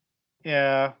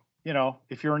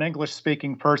 If you're an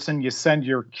English-speaking person, you send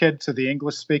your kid to the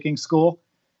English-speaking school.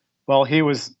 Well, he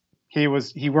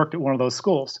worked at one of those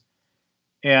schools,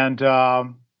 and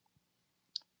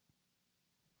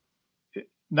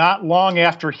not long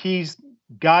after he's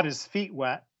got his feet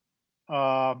wet,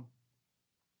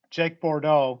 Jake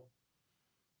Bordeaux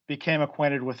became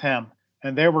acquainted with him,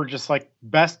 and they were just like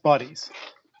best buddies.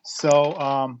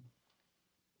 So,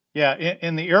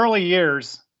 in the early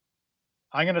years,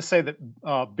 I'm going to say that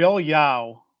Bill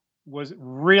Yao was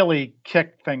really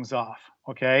kicked things off.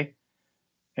 Okay.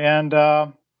 And,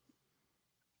 at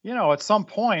some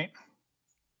point,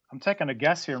 I'm taking a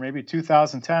guess here, maybe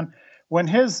 2010, when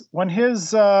his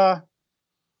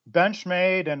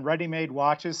bench-made and ready-made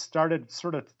watches started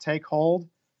sort of to take hold,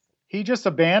 he just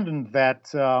abandoned that,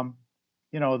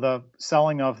 the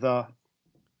selling of the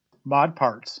mod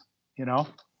parts,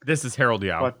 This is Harold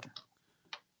Yao. But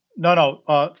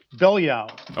no, Bill Yao.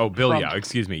 Oh, Bill Yao.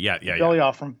 Excuse me. Yeah. Bill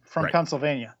Yao from right.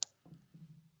 Pennsylvania.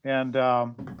 And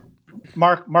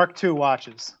Mark II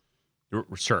watches.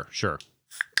 Sure.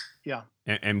 Yeah.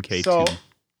 MK2. So,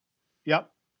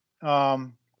 yep.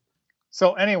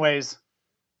 So anyways,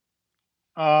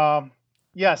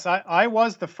 yes, I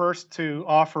was the first to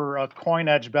offer a coin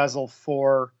edge bezel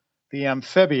for the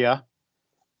Amphibia,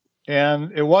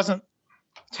 and it wasn't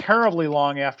terribly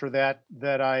long after that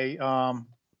I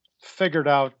figured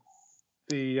out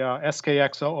the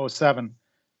SKX 007.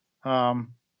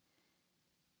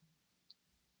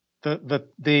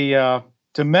 The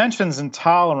dimensions and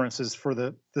tolerances for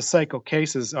the Seiko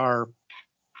cases are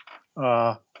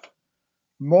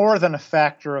more than a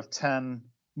factor of 10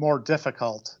 more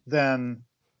difficult than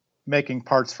making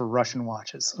parts for Russian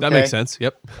watches. Okay? That makes sense.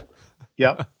 Yep.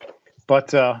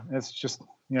 But it's just,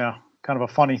 kind of a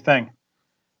funny thing.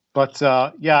 But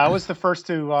I was the first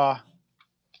to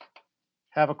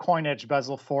have a coin edge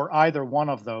bezel for either one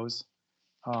of those.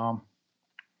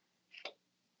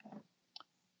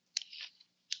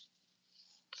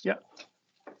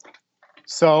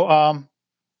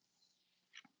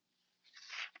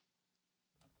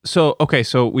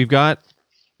 So we've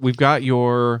got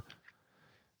your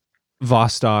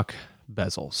Vostok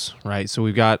bezels, right? So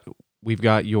we've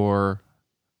got your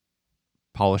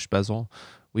polished bezel.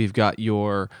 We've got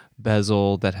your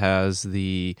bezel that has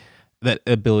that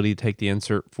ability to take the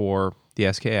insert for the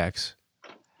SKX.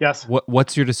 Yes.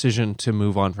 What's your decision to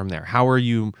move on from there?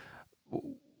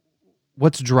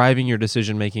 What's driving your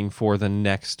decision making for the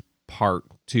next part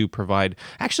to provide?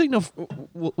 Actually, no,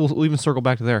 we'll even circle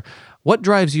back to there. What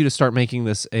drives you to start making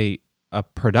this a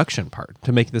production part,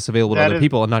 to make this available to other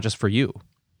people and not just for you?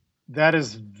 That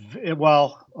is,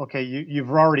 well, okay, you've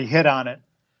already hit on it.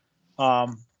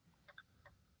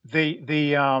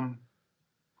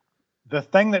 The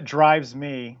thing that drives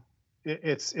me,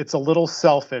 it's a little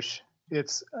selfish.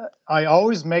 I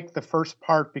always make the first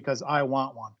part because I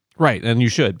want one. Right, and you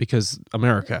should, because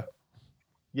America.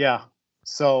 Yeah.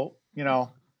 So,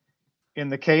 in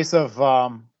the case of,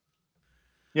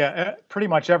 pretty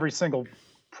much every single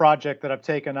project that I've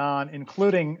taken on,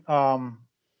 including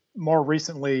more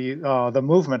recently the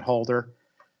movement holder,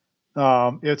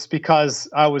 it's because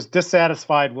I was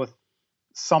dissatisfied with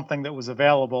something that was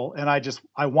available, and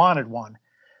I wanted one.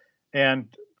 And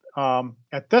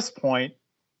at this point,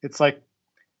 it's like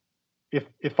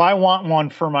if I want one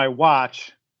for my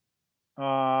watch,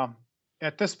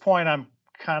 at this point I'm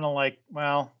kind of like,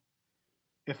 well,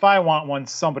 if I want one,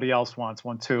 somebody else wants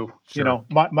one too. Sure. You know,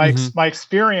 my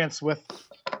experience with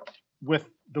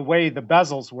the way the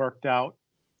bezels worked out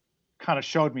kind of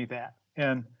showed me that.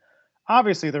 And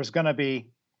obviously there's going to be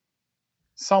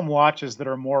some watches that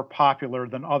are more popular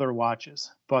than other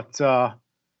watches, but you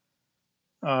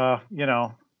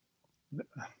know,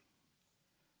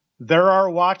 there are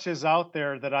watches out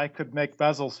there that I could make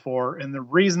bezels for, and the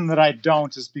reason that I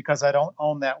don't is because I don't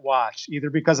own that watch, either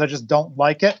because I just don't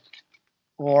like it,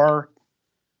 or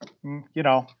you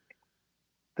know,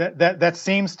 that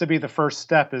seems to be the first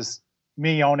step, is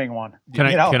me owning one. Can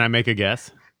I make a guess?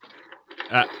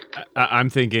 I'm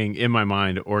thinking in my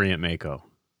mind Orient Mako.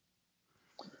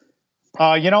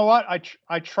 You know what?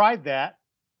 I tried that,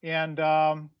 and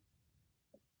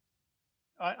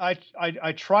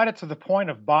I tried it to the point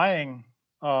of buying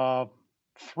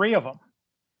 3 of them,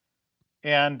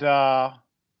 and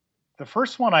the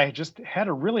first one I just had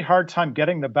a really hard time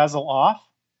getting the bezel off.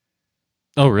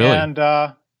 Oh, really? And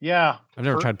yeah, I've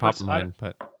never tried popping mine,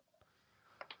 but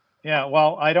yeah,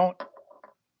 well, I don't.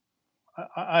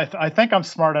 I think I'm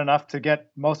smart enough to get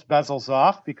most bezels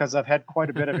off because I've had quite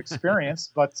a bit of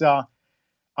experience. But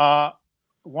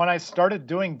when I started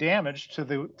doing damage to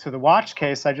the watch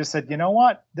case, I just said, you know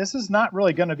what, this is not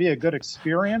really going to be a good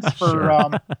experience for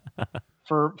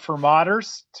for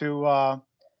modders to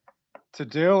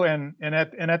do. And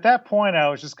at that point, I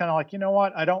was just kind of like, you know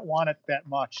what, I don't want it that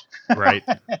much. Right.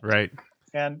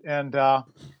 And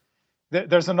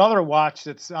there's another watch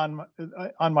that's on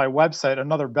my website,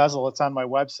 another bezel that's on my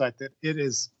website, that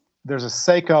there's a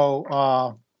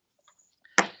Seiko,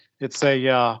 it's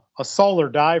a solar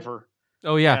diver.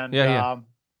 Oh yeah, yeah.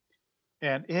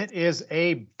 And it is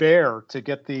a bear to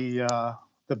get the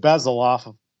bezel off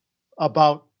of,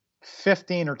 about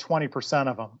 15 or 20%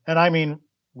 of them, and I mean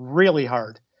really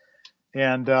hard.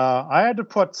 And I had to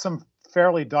put some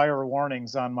fairly dire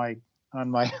warnings on my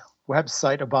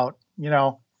website about, you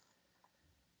know,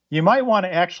 you might want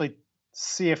to actually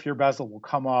see if your bezel will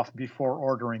come off before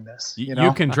ordering this. You know?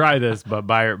 You can try this, but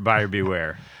buyer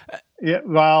beware. Yeah,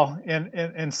 well,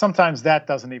 and sometimes that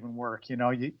doesn't even work. You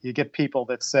know, you get people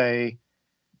that say,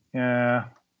 you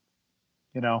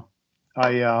know,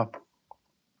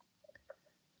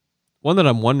 one that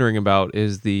I'm wondering about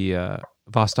is the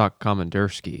Vostok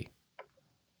Komandirsky.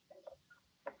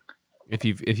 If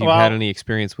you've had any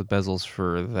experience with bezels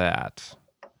for that.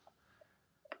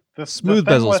 Smooth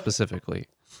bezel specifically.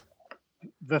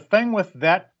 The thing with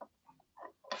that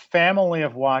family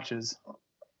of watches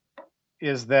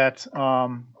is that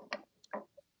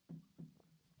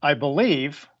I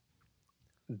believe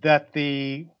that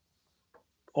the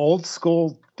old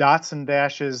school dots and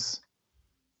dashes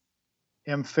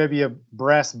Amphibia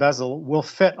brass bezel will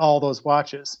fit all those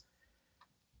watches.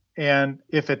 And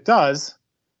if it does,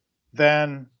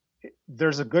 then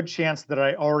there's a good chance that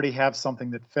I already have something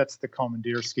that fits the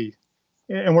Komandirsky.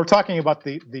 And we're talking about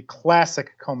the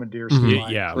classic Komandirsky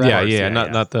line. Yeah.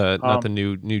 Not the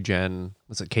new gen.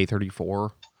 Was it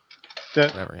K34?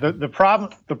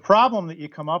 The problem that you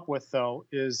come up with though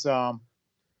is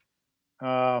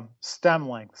stem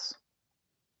lengths,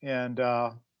 and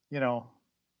you know,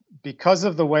 because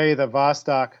of the way the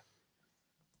Vostok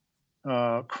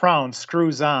crown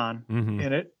screws on,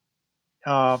 and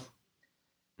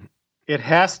it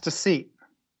has to seat.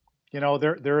 You know,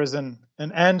 there is an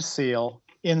end seal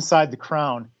inside the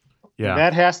crown. Yeah.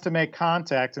 That has to make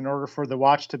contact in order for the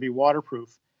watch to be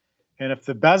waterproof. And if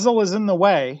the bezel is in the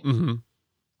way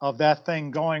of that thing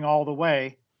going all the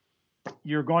way,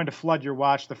 you're going to flood your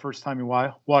watch the first time you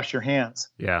wash your hands.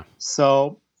 Yeah.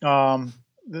 So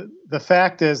the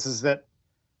fact is that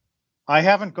I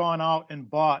haven't gone out and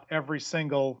bought every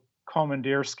single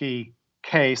Komandirsky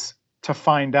case to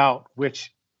find out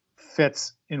which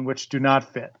fits and which do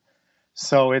not fit.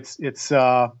 So it's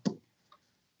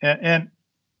and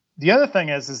the other thing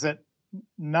is that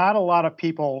not a lot of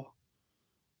people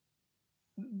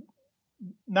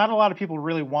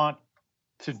really want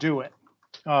to do it.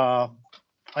 I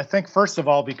think first of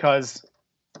all, because,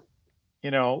 you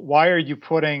know, why are you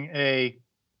putting a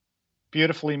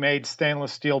beautifully made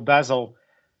stainless steel bezel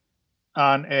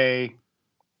on a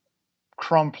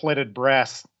chrome-plated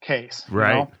brass case?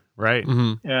 Right. You know? Right.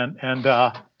 And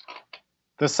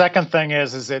the second thing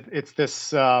is that it's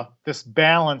this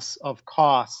balance of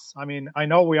costs. I mean, I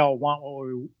know we all want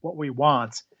what we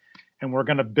want, and we're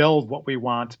going to build what we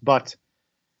want, but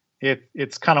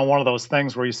it's kind of one of those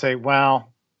things where you say,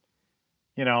 well,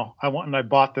 I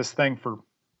bought this thing for,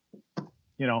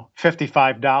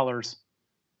 $55,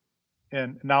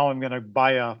 and now I'm going to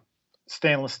buy a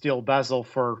stainless steel bezel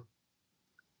for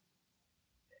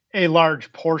a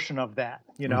large portion of that,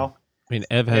 I mean,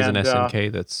 Ev has an And,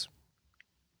 SNK that's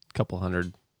a couple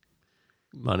hundred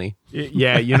money.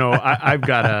 Yeah, I've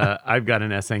got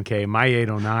an SNK. My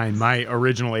 809, my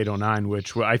original 809,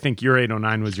 which I think your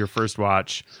 809 was your first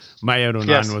watch. My 809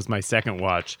 Yes. was my second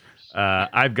watch.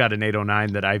 I've got an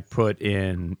 809 that I put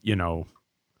in,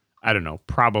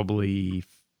 probably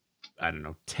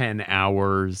 10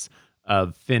 hours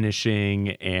of finishing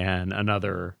and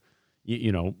another,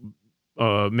 maybe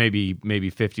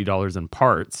 $50 in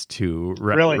parts to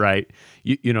Really? right.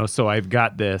 So I've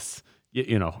got this.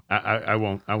 I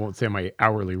won't say my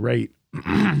hourly rate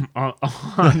on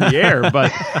the air,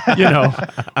 but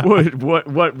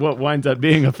what winds up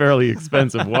being a fairly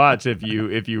expensive watch if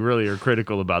you really are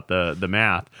critical about the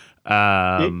math.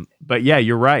 But yeah,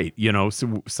 you're right.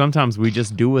 So sometimes we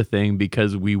just do a thing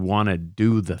because we want to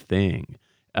do the thing,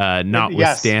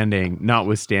 notwithstanding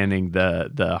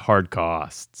the hard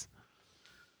costs.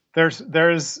 There's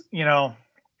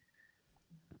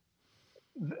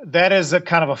that is a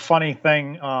kind of a funny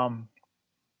thing.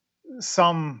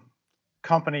 Some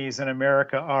companies in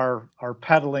America are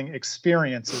peddling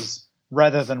experiences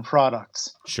rather than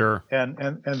products. Sure.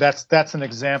 And that's an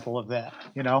example of that,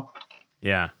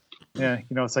 Yeah. Yeah,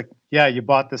 it's like, yeah, you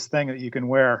bought this thing that you can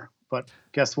wear, but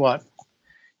guess what?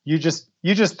 You just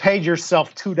paid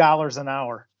yourself $2 an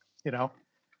hour,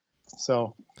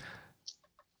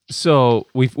 So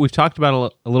we've talked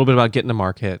about a little bit about getting to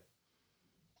market.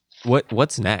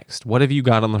 What's next? What have you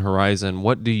got on the horizon?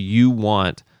 What do you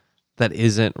want that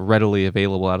isn't readily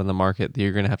available out in the market that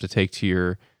you're going to have to take to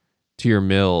your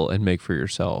mill and make for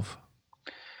yourself?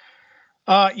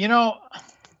 I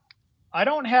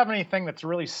don't have anything that's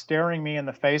really staring me in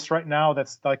the face right now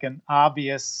that's like an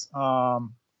obvious,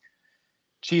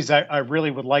 geez, I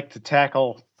really would like to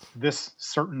tackle this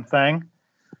certain thing.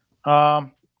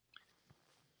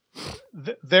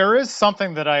 There is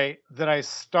something that I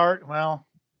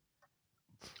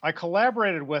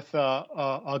collaborated with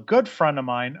a good friend of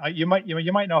mine. You might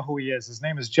know who he is. His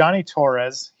name is Johnny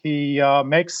Torres. He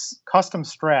makes custom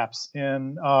straps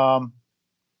in the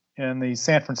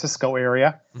San Francisco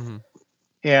area. Mm-hmm.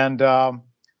 And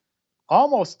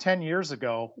almost 10 years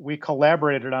ago, we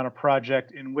collaborated on a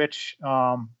project in which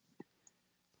I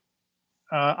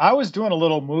was doing a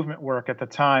little movement work at the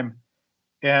time,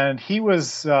 and he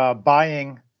was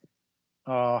buying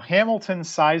Hamilton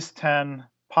size 10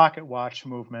 pocket watch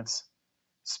movements,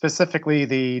 specifically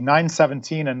the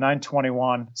 917 and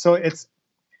 921. So it's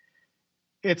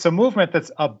a movement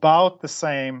that's about the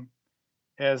same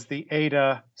as the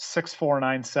Ada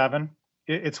 6497.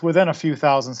 It's within a few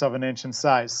thousandths of an inch in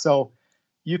size. So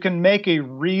you can make a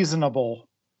reasonable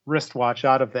wristwatch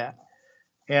out of that.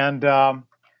 And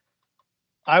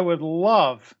I would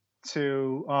love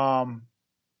to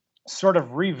sort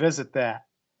of revisit that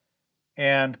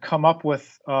and come up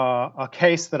with a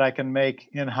case that I can make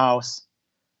in-house.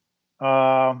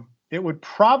 It would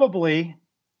probably,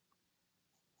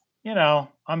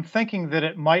 I'm thinking that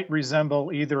it might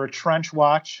resemble either a trench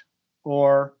watch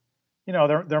or,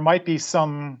 there might be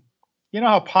some,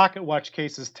 how pocket watch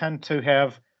cases tend to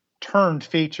have turned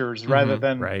features rather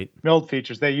than milled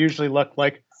features. They usually look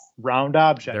like round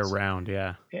objects. They're round,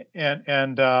 yeah.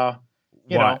 And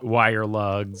wire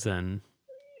lugs and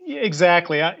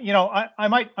exactly. I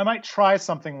might try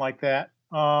something like that.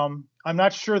 I'm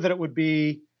not sure that it would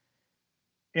be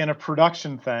in a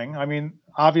production thing. I mean,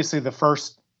 obviously the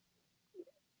first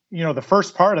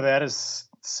part of that is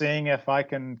seeing if I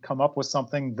can come up with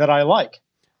something that I like.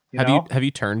 Have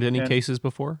you turned any cases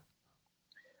before?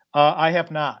 I have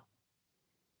not.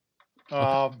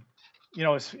 Okay.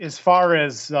 As far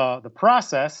as the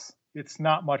process, it's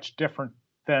not much different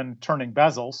than turning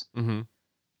bezels. Mm-hmm.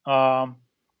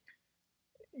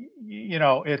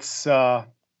 It's the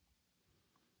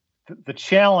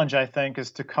challenge, I think, is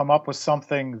to come up with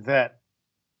something that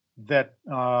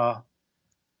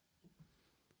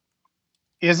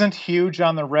isn't huge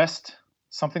on the wrist,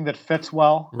 something that fits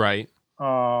well. Right.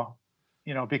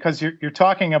 Because you're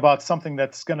talking about something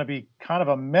that's going to be kind of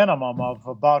a minimum of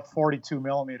about 42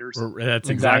 millimeters. That's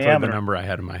exactly diameter. The number I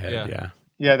had in my head. Yeah.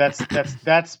 Yeah,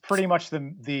 that's pretty much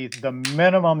the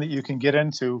minimum that you can get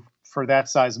into for that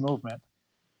size movement.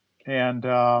 And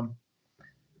to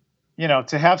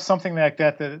have something like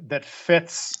that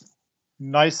fits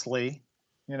nicely,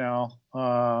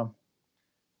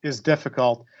 is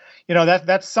difficult.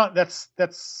 That's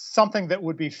something that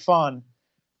would be fun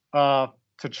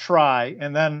to try.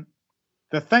 And then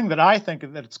the thing that I think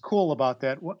that's cool about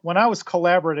that, when I was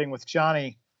collaborating with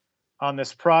Johnny on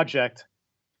this project,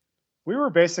 we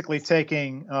were basically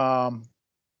taking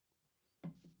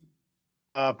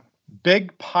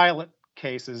big pilot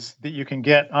cases that you can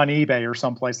get on eBay or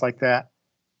someplace like that,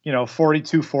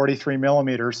 42, 43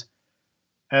 millimeters,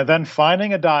 and then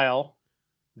finding a dial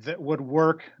that would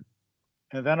work.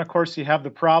 And then, of course, you have the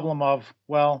problem of,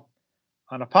 well,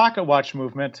 on a pocket watch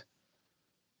movement,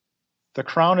 the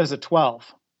crown is at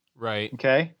 12. Right.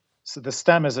 Okay. So the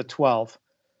stem is at 12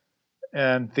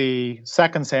 and the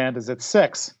seconds hand is at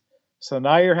 6. So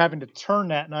now you're having to turn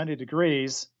that 90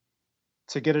 degrees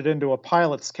to get it into a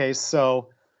pilot's case. So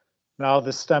now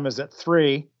the stem is at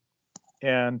 3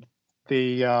 and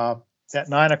the at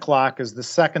 9 o'clock is the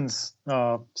seconds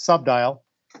subdial.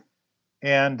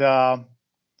 And, that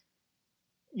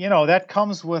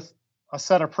comes with a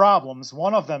set of problems.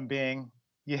 One of them being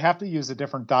you have to use a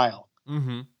different dial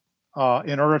in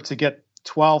order to get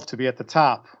 12 to be at the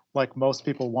top, like most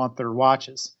people want their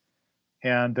watches.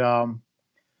 And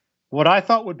what I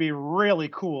thought would be really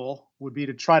cool would be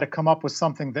to try to come up with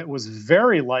something that was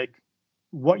very like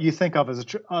what you think of as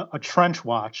a trench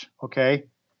watch, okay?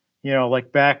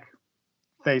 Like back,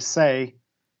 they say,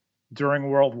 during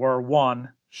World War I.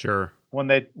 Sure. When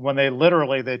they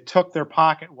literally they took their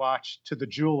pocket watch to the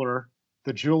jeweler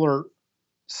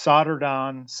soldered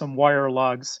on some wire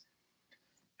lugs,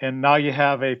 and now you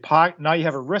have a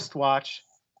wristwatch.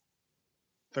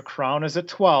 The crown is at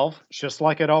 12, just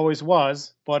like it always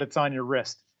was, but it's on your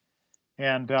wrist.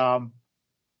 And that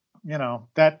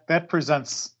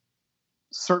presents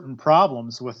certain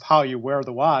problems with how you wear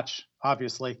the watch,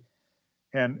 obviously,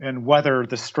 and whether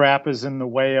the strap is in the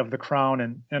way of the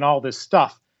crown and all this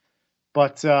stuff.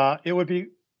 But it would be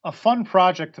a fun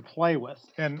project to play with,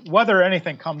 and whether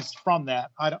anything comes from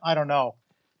that, I don't know.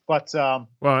 But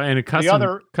and a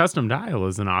custom dial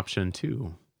is an option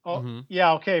too. Oh,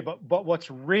 yeah, okay, but what's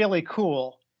really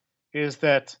cool is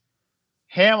that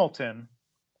Hamilton,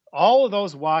 all of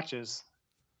those watches,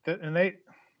 and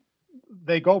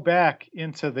they go back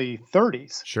into the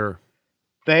 30s. Sure,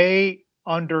 they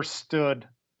understood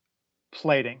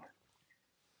plating,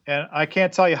 and I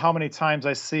can't tell you how many times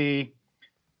I see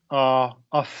a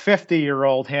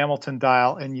 50-year-old Hamilton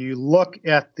dial, and you look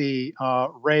at the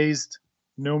raised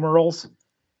numerals,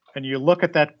 and you look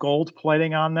at that gold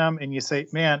plating on them, and you say,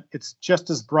 man, it's just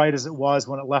as bright as it was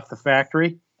when it left the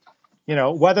factory.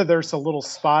 Whether there's a little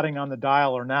spotting on the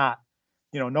dial or not,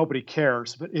 nobody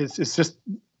cares. But it's just,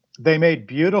 they made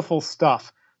beautiful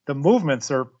stuff. The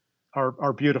movements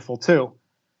are beautiful too.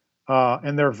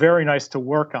 And they're very nice to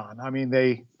work on. I mean,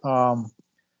 they,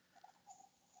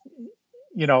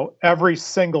 every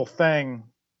single thing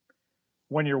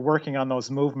when you're working on those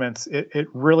movements, it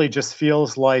really just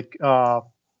feels like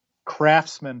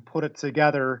craftsmen put it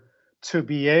together to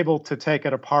be able to take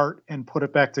it apart and put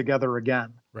it back together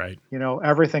again. Right.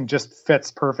 Everything just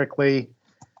fits perfectly.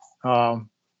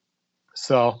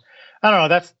 So I don't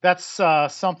know. That's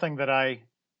something that I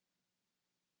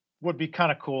would be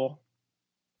kind of cool.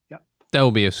 Yeah. That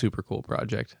will be a super cool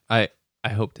project. I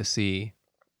hope to see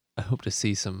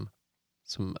some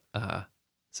of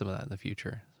that in the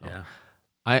future. So Yeah.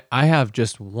 I have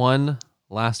just one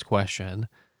last question.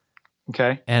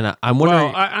 Okay. And I'm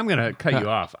wondering. Well, I'm going to cut you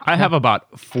off. I have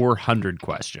about 400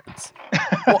 questions.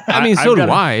 Well, I mean, so do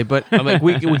I, but I'm like,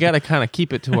 we got to kind of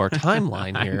keep it to our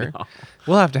timeline here.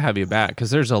 We'll have to have you back because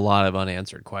there's a lot of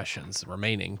unanswered questions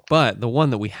remaining. But the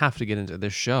one that we have to get into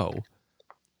this show,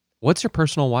 what's your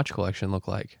personal watch collection look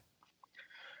like?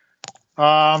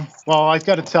 Well, I've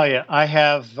got to tell you, I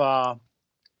have,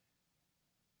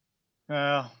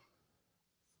 how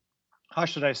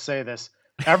should I say this?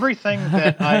 Everything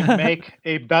that I make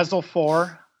a bezel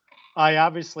for, I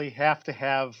obviously have to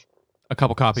have a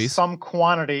couple copies, some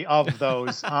quantity of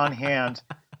those on hand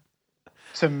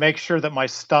to make sure that my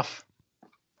stuff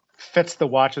fits the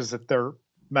watches that they're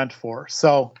meant for.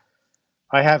 So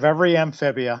I have every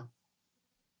Amphibia.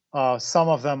 Some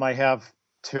of them I have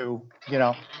two,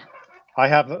 I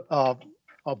have a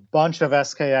bunch of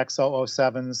SKX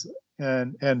 007s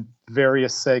and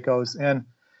various Seikos, and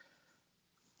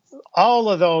all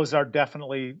of those are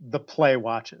definitely the play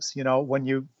watches. When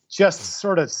you just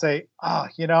sort of say,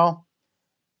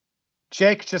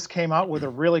 Jake just came out with a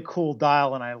really cool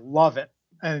dial and I love it.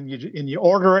 And you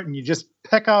order it and you just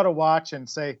pick out a watch and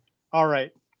say, all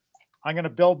right, I'm going to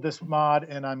build this mod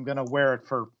and I'm going to wear it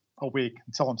for a week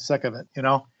until I'm sick of it,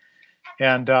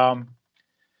 And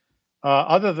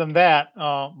other than that,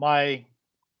 my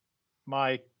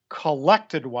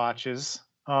collected watches,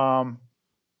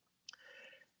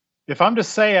 if I'm to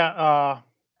say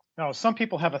Now, some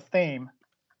people have a theme.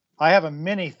 I have a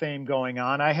mini theme going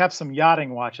on. I have some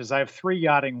yachting watches. I have 3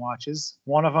 yachting watches.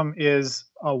 One of them is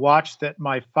a watch that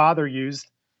my father used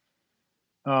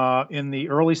in the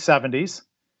early 70s.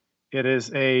 It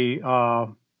is a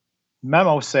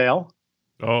Memo Sail.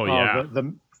 Oh yeah.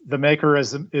 The maker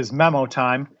is Memo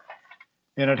Time,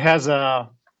 and it has an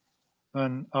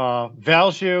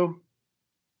Valjoux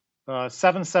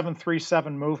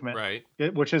 7737 movement, Right.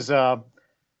 which is the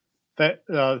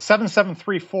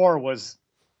 7734 was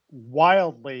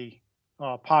wildly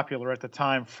popular at the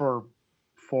time for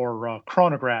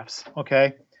chronographs.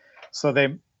 Okay, so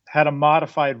they had a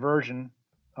modified version,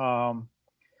 and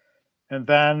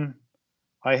then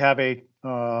I have a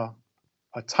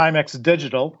Timex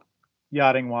digital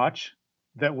yachting watch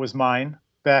that was mine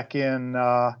back in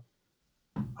I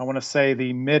want to say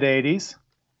the mid '80s,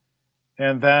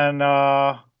 and then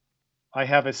I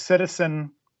have a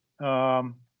Citizen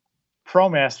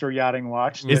ProMaster yachting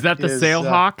watch. Is that the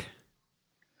Sailhawk?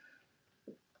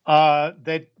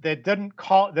 They don't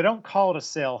call it a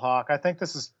Sailhawk. I think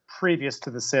this is previous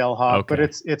to the Sailhawk, Okay. but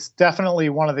it's definitely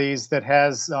one of these that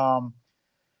has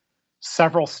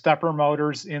several stepper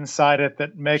motors inside it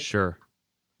that make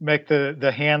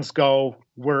the hands go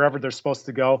wherever they're supposed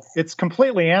to go. It's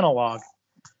completely analog.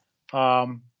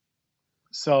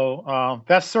 So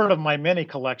that's sort of my mini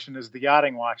collection is the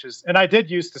yachting watches, and I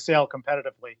did used to sail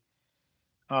competitively.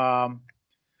 I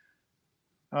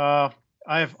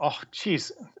have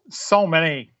so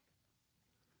many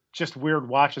just weird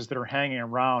watches that are hanging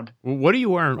around. Well, what are you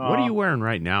wearing? What are you wearing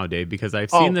right now, Dave? Because I've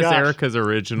seen this gosh. Erica's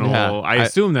original. Yeah, I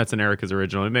assume that's an Erica's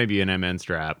original. It may be an MN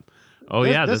strap. Oh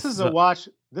yeah, This is a watch.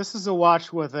 This is a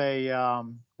watch with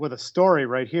a story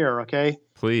right here. Okay.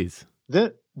 Please.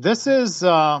 This is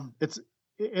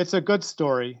it's a good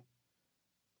story.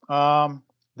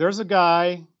 There's a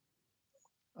guy,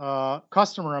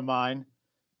 customer of mine,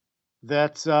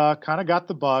 that kind of got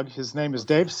the bug. His name is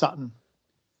Dave Sutton,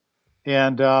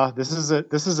 and this is an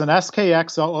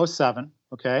SKX 007.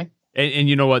 Okay. And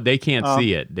you know what? They can't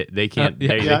see it. They can't.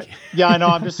 Yeah, I know.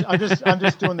 I'm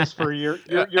just doing this for your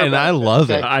And benefit, I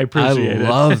love it. I appreciate it. I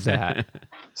love that.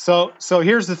 So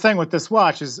here's the thing with this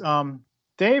watch is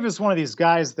Dave is one of these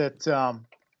guys that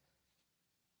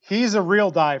he's a real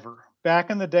diver. Back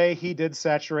in the day, he did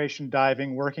saturation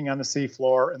diving, working on the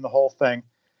seafloor and the whole thing.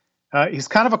 He's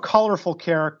kind of a colorful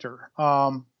character.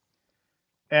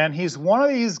 And he's one of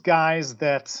these guys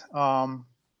that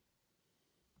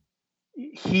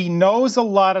he knows a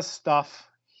lot of stuff.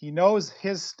 He knows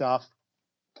his stuff.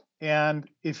 And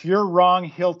if you're wrong,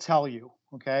 he'll tell you.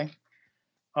 Okay.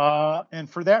 And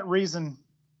for that reason,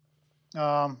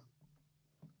 there's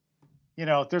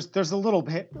a little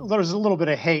bit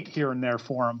of hate here and there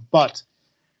for him. But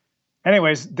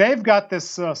anyways, Dave got this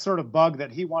sort of bug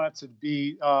that he wanted to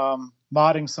be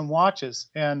modding some watches,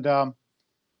 and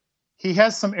he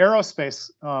has some aerospace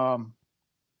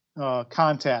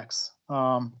contacts.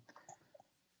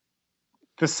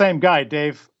 The same guy,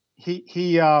 Dave.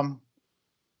 He owns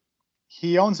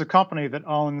a company that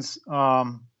owns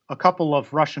a couple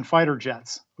of Russian fighter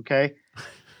jets. Okay.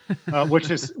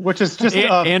 Which is just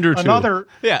Andrew another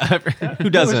Who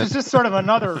doesn't? Which is just sort of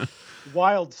another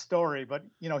wild story, but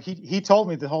he told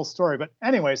me the whole story. But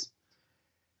anyways,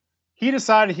 he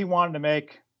decided he wanted to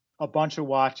make a bunch of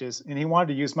watches, and he wanted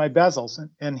to use my bezels,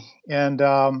 and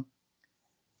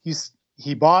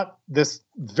he bought this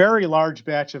very large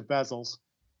batch of bezels,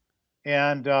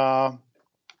 and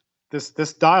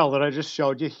this dial that I just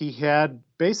showed you, he had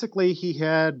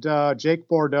Jake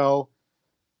Bordeaux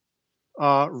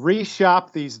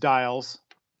reshop these dials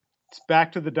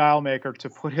back to the dial maker to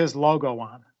put his logo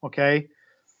on. Okay.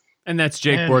 And that's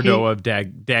Jake Bordeaux of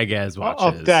Dagaz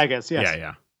watches. Of Dagaz, yes.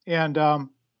 Yeah. And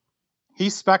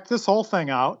he spec'd this whole thing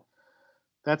out.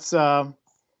 That's the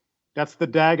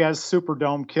Dagaz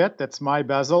Superdome kit. That's my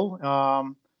bezel.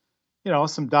 Some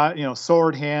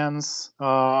sword hands.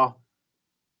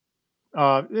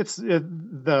 It's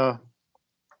the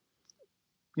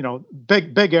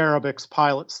big Arabics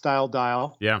pilot style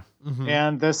dial. Yeah. Mm-hmm.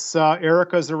 And this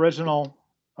Erica's original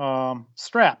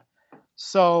strap.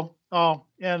 So, there's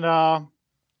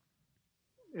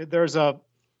the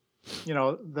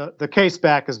case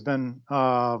back has been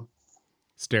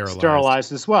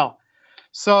sterilized as well.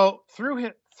 So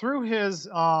through his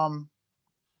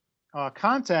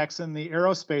contacts in the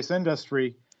aerospace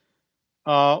industry,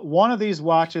 one of these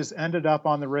watches ended up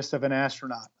on the wrist of an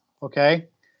astronaut. Okay.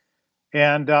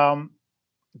 And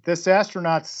this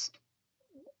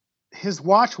his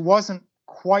watch wasn't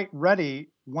quite ready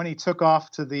when he took off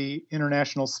to the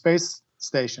International Space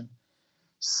Station.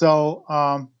 So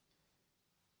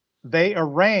they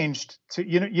arranged to,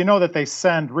 you know that they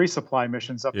send resupply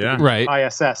missions up to the Right.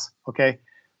 ISS. Okay.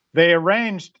 They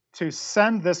arranged to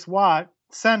send his watch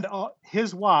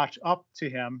up to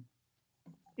him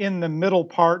in the middle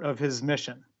part of his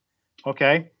mission.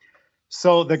 Okay.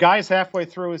 So the guy's halfway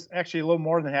through, actually a little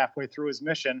more than halfway through his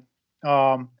mission.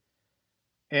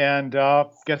 And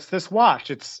gets this watch.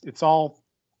 It's all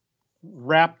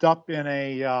wrapped up in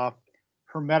a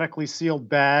hermetically sealed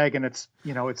bag, and it's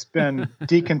been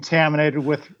decontaminated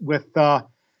with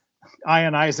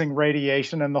ionizing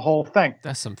radiation and the whole thing.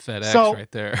 That's some FedEx right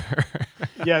there.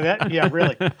 yeah,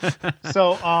 really.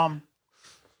 So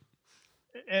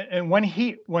and when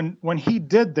he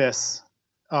did this,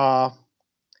 the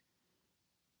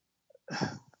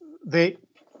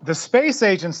space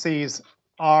agencies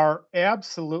are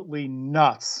absolutely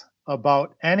nuts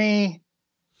about any.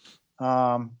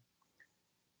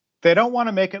 They don't want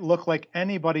to make it look like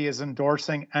anybody is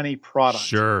endorsing any product.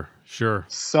 Sure.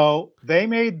 So they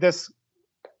made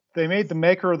the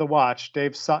maker of the watch,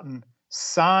 Dave Sutton,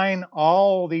 sign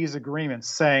all these agreements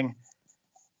saying,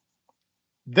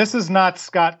 this is not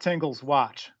Scott Tingle's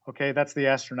watch. Okay, that's the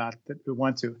astronaut that we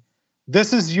went to.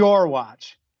 This is your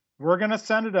watch. We're going to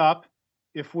send it up.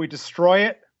 If we destroy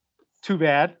it, too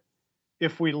bad.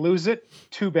 If we lose it,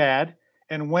 too bad.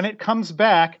 And when it comes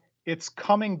back, it's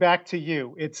coming back to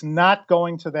you. It's not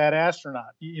going to that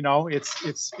astronaut.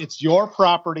 It's your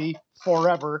property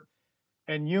forever,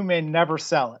 and you may never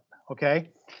sell it.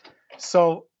 Okay.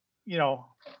 So,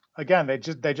 again, they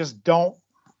just don't.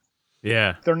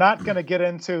 Yeah. They're not going to get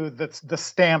into the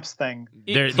stamps thing.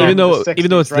 Even though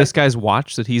it's right? this guy's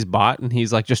watch that he's bought, and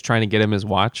he's like just trying to get him his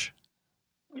watch.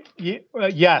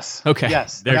 Yes. Okay.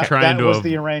 Yes. That was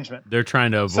the arrangement. They're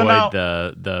trying to avoid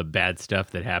the bad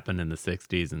stuff that happened in the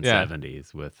 60s and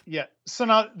 70s with. Yeah. So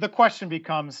now the question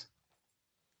becomes,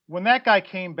 when that guy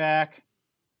came back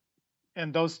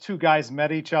and those two guys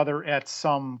met each other at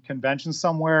some convention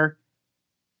somewhere,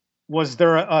 was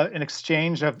there an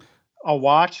exchange of a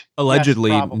watch?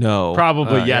 Allegedly, yes, no.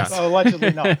 Probably, yes. So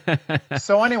allegedly, no.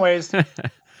 So anyways,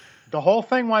 the whole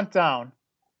thing went down.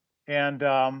 And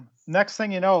next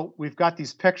thing you know, we've got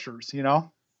these pictures,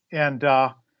 and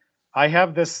I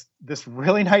have this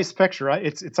really nice picture.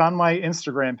 It's on my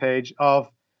Instagram page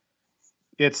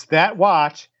it's that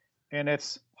watch, and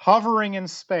it's hovering in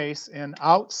space, and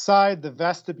outside the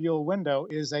vestibule window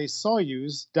is a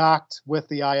Soyuz docked with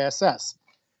the ISS.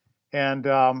 And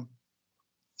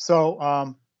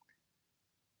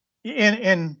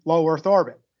in low Earth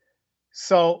orbit.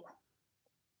 So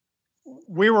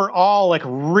we were all like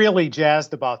really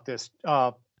jazzed about this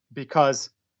because,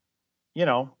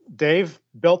 Dave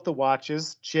built the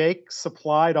watches, Jake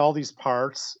supplied all these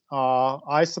parts,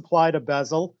 I supplied a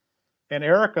bezel, and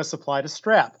Erica supplied a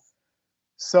strap.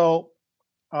 So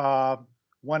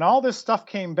when all this stuff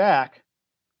came back,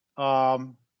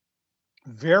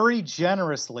 very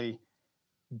generously,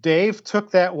 Dave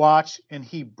took that watch and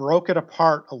he broke it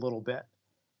apart a little bit.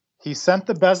 He sent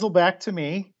the bezel back to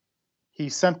me. He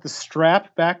sent the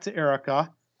strap back to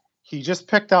Erica. He just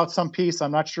picked out some piece.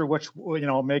 I'm not sure which,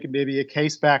 maybe a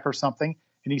case back or something.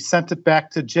 And he sent it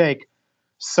back to Jake.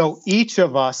 So each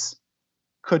of us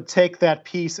could take that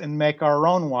piece and make our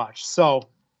own watch. So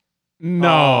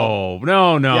no.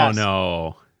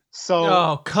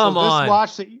 So come on.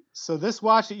 This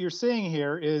watch that you're seeing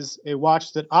here is a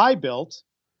watch that I built.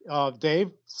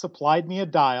 Dave supplied me a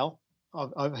dial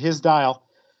of his dial,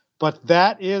 but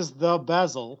that is the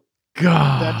bezel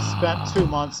that spent 2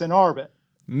 months in orbit.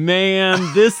 Man,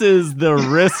 this is the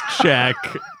risk check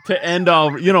to end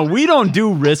all. We don't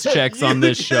do risk checks on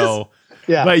this show.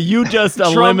 Yeah. But you just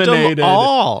eliminated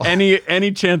all.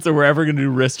 any chance that we're ever going to do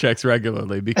risk checks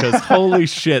regularly, because holy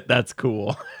shit, that's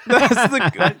cool.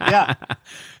 Yeah.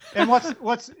 And it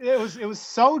was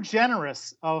so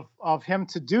generous of him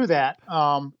to do that.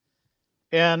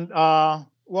 And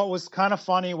what was kind of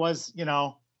funny was,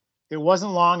 it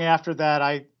wasn't long after that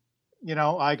I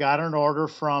got an order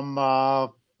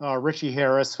from Richie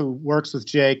Harris, who works with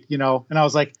Jake, and I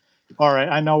was like, all right,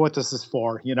 I know what this is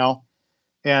for,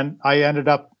 and I ended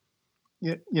up,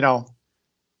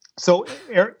 so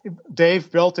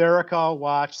Dave built Erica a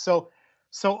watch. So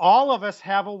all of us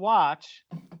have a watch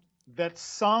that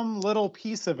some little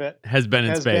piece of it has been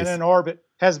in space, been in orbit,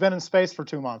 has been in space for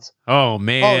 2 months. Oh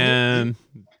man,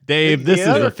 Dave, this is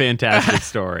a fantastic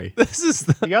story. This is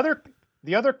the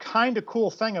other kind of cool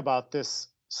thing about this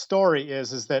story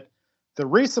is that the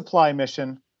resupply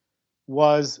mission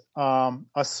was a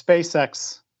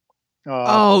SpaceX.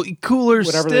 Cooler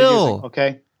whatever still. Using,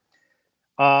 okay.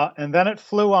 And then it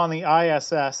flew on the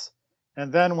ISS,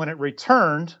 and then when it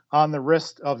returned on the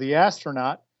wrist of the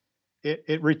astronaut,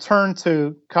 it returned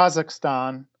to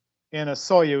Kazakhstan in a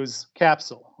Soyuz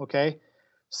capsule. Okay,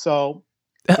 so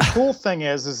the cool thing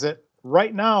is that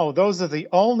right now those are the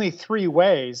only three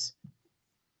ways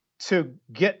to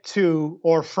get to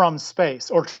or from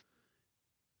space.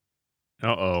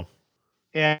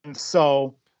 And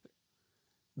so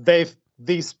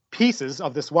these pieces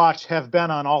of this watch have been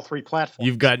on all three platforms.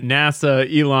 You've got NASA,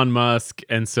 Elon Musk,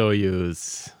 and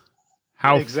Soyuz.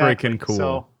 How freaking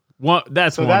cool!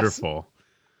 That's wonderful.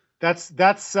 That's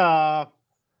a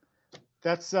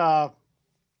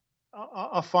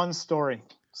fun story.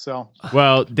 So,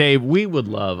 well, Dave, we would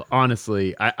love,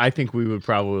 honestly, I think we would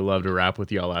probably love to wrap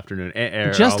with you all afternoon.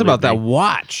 Just about that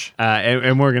watch.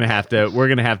 And we're gonna have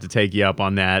to take you up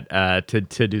on that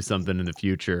to do something in the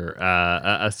future,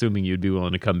 assuming you'd be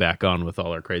willing to come back on with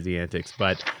all our crazy antics.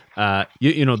 But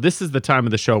you know, this is the time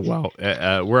of the show. Well,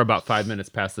 we're about 5 minutes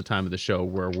past the time of the show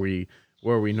where we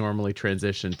normally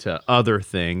transition to other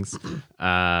things.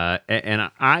 And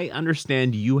I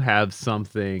understand you have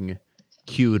something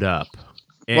queued up.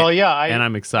 And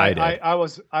I'm excited. I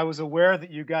was aware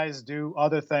that you guys do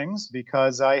other things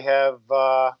because I have,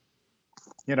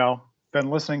 been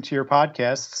listening to your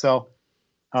podcast. So,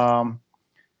 I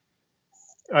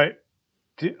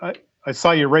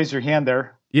saw you raise your hand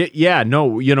there. Yeah.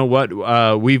 No, you know what?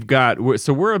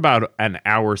 We're about an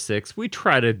hour 6. We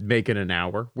try to make it an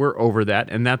hour. We're over that,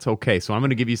 and that's okay. So I'm going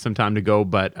to give you some time to go,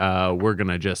 but we're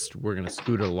gonna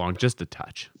scoot it along just a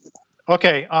touch.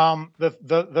 Okay.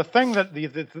 The thing that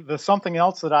the something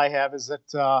else that I have is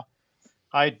that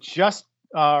I just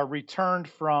returned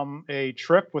from a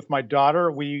trip with my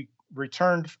daughter. We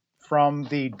returned from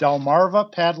the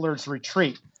Delmarva Paddlers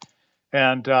Retreat,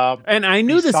 and I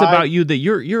knew this about you, that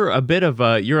you're a bit of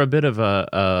a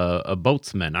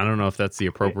boatsman. I don't know if that's the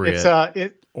appropriate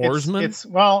oarsman. It's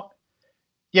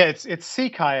sea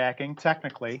kayaking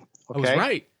technically. Okay, I was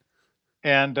right.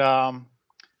 And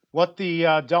what the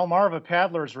Delmarva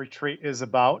Paddlers Retreat is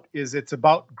about is it's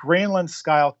about Greenland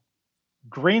style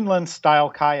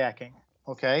kayaking.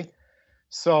 Okay,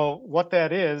 so what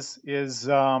that is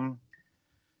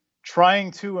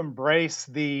trying to embrace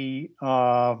the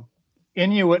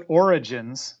Inuit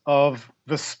origins of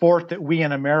the sport that we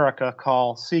in America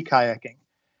call sea kayaking,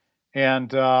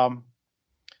 and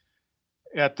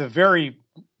at the very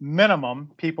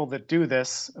minimum, people that do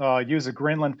this use a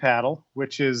Greenland paddle,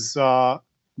 which is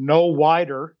no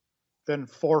wider than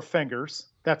 4 fingers.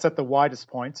 That's at the widest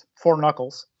point, 4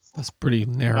 knuckles. That's pretty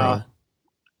narrow.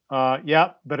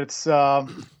 Yeah, but it's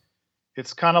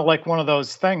kind of like one of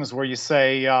those things where you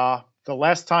say the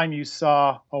last time you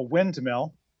saw a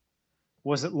windmill,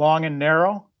 was it long and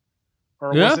narrow,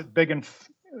 or was it big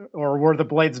or were the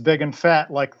blades big and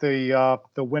fat like the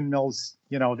windmills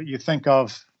that you think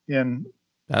of in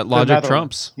that logic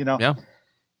trumps?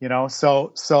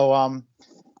 So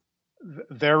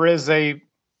there is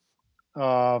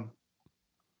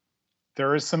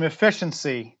some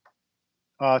efficiency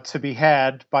to be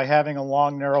had by having a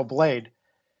long, narrow blade,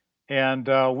 and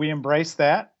we embrace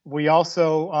that. We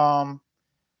also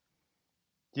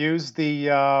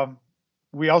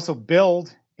we also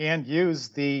build and use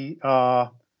the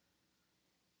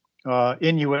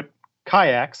Inuit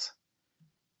kayaks.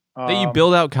 That you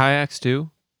build out kayaks too?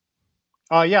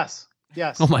 Yes.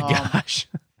 Oh my gosh.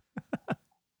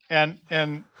 And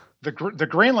the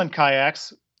Greenland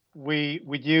kayaks, we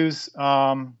use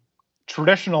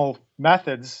traditional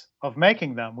methods of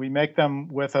making them. We make them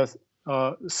with a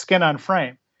skin on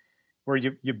frame, where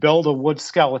you build a wood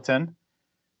skeleton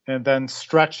and then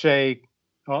stretch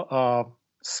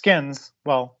skins.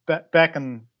 Well, back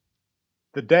in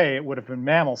the day, it would have been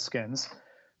mammal skins.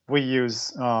 We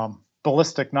use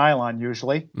ballistic nylon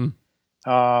usually,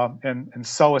 and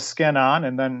sew a skin on,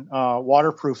 and then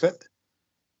waterproof it.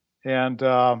 And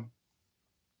a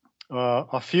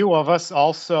few of us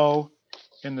also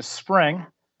in the spring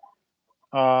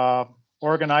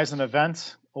organize an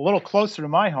event a little closer to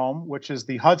my home, which is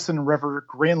the Hudson River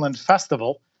Greenland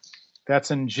Festival.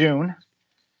 That's in June,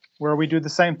 where we do the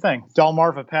same thing.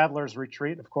 Delmarva Paddlers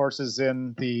Retreat, of course, is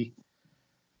in the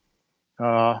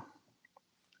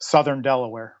southern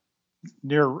Delaware,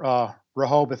 near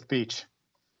Rehoboth Beach.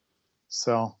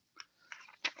 So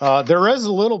there is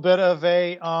a little bit of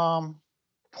a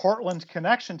Portland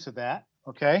connection to that.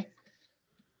 Okay,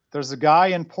 there's a guy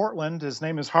in Portland. His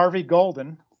name is Harvey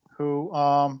Golden, who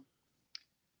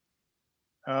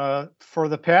for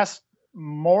the past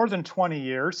more than 20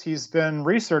 years, he's been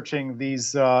researching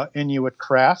these Inuit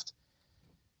craft,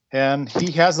 and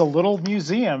he has a little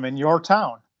museum in your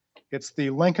town. It's the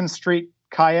Lincoln Street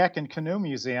Kayak and Canoe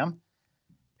Museum,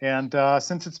 and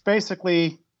since it's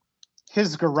basically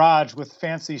his garage with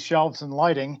fancy shelves and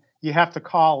lighting. You have to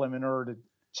call him in order to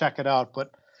check it out,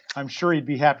 but I'm sure he'd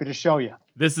be happy to show you.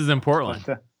 This is in Portland.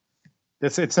 But,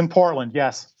 it's in Portland,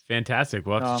 yes. Fantastic.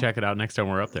 We'll have to check it out next time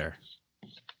we're up there.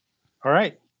 All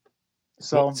right.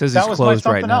 So It says that it's was closed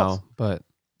my right something now, else. but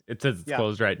It says it's Yeah.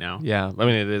 closed right now. yeah, I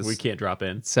mean it is. We can't drop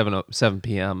in. 7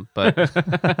 p.m. But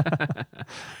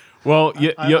Well, I'm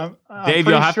Dave, pretty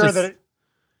you'll have sure to. that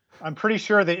I'm pretty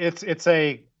sure that it's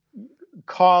a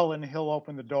call and he'll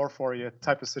open the door for you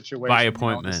type of situation. By You know,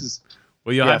 appointment. this is-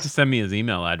 Well, you'll have Yes. to send me his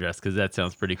email address because that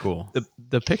sounds pretty cool.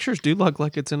 the pictures do look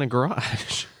like it's in a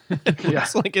garage. It Yeah.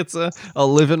 looks like it's a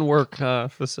live and work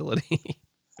facility.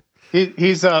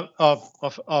 he's a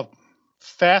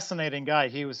fascinating guy.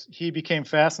 He became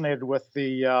fascinated with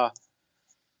the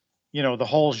the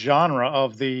whole genre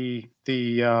of the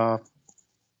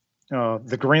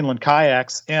Greenland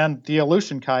kayaks and the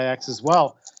Aleutian kayaks as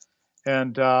well.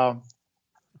 And the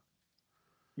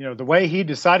way he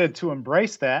decided to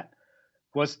embrace that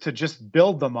was to just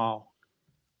build them all.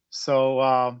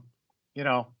 So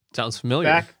Sounds familiar.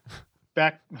 back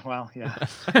back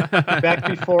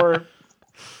before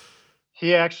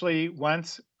he actually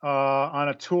went on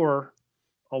a tour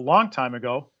a long time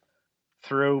ago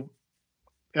through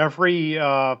every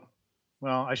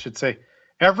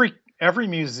every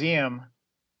museum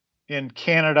in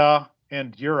Canada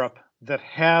and Europe that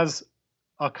has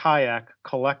a kayak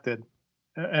collected,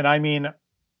 and I mean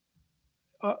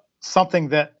something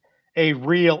that a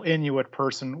real Inuit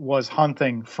person was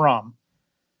hunting from.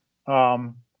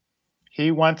 He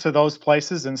went to those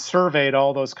places and surveyed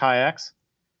all those kayaks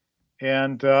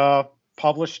and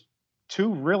published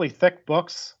 2 really thick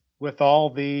books with all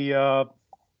the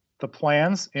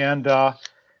plans. And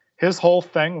his whole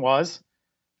thing was,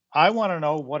 I want to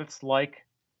know what it's like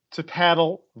to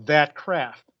paddle that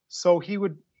craft. So he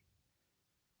would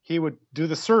do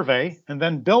the survey and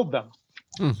then build them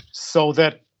so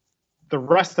that the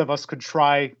rest of us could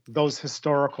try those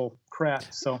historical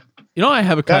crafts. So I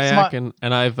have a That's kayak my-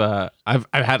 and I've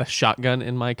had a shotgun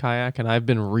in my kayak, and I've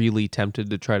been really tempted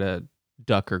to try to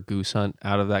duck or goose hunt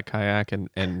out of that kayak,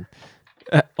 and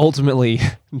ultimately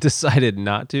decided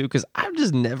not to because I've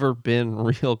just never been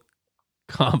real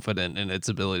confident in its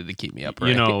ability to keep me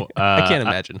upright. I can't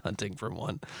imagine hunting from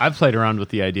one. I've played around with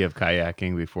the idea of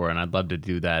kayaking before, and I'd love to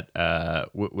do that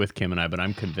with Kim and I, but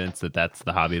I'm convinced that that's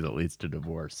the hobby that leads to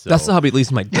divorce. So. That's the hobby that leads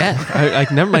to my death. I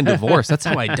never mind divorce. That's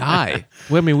how I die.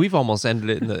 Well, I mean, we've almost ended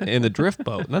it in the drift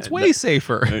boat, and that's way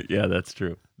safer. Yeah, that's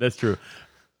true. That's true.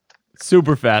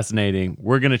 Super fascinating.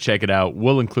 We're going to check it out.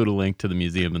 We'll include a link to the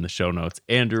museum in the show notes.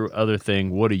 Andrew, other thing,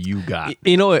 what do you got?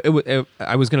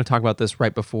 I was going to talk about this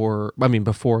before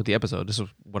the episode. This is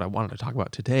what I wanted to talk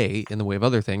about today in the way of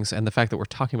other things, and the fact that we're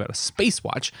talking about a space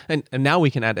watch, and now we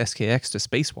can add SKX to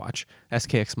space watch,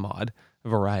 SKX mod,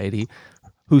 variety.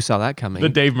 Who saw that coming? The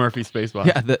Dave Murphy Space Watch.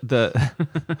 Yeah,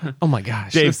 the oh my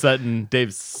gosh. Dave Sutton,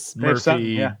 Murphy, Sutton,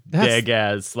 yeah.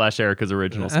 Dagaz / Erica's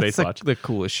original Space That's Watch. the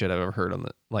coolest shit I've ever heard on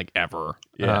ever.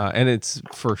 Yeah. And it's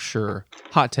for sure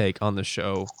hot take on the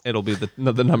show. It'll be the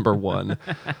number one.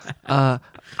 I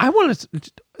wanted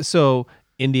so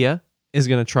India is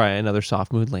going to try another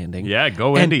soft moon landing. Yeah,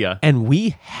 go and, India. And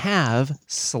we have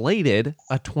slated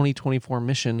a 2024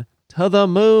 mission to the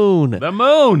moon. The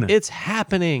moon. It's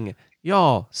happening.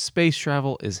 Y'all, space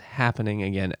travel is happening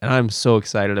again, and I'm so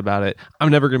excited about it.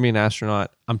 I'm never going to be an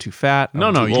astronaut. I'm too fat.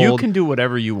 I'm too you old. can do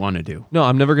whatever you want to do. No,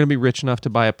 I'm never going to be rich enough to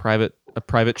buy a private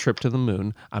trip to the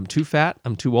moon. I'm too fat.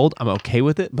 I'm too old. I'm okay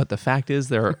with it. But the fact is,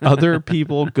 there are other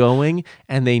people going,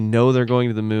 and they know they're going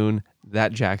to the moon.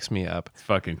 That jacks me up. It's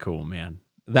fucking cool, man.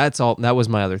 That's all. That was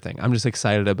my other thing. I'm just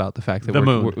excited about the fact that The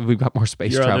moon. we've got more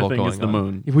space Your other travel thing going is the on.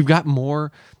 moon. We've got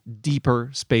more deeper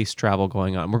space travel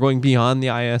going on. We're going beyond the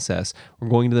ISS. We're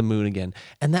going to the moon again.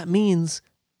 And that means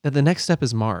that the next step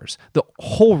is Mars. The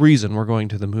whole reason we're going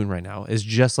to the moon right now is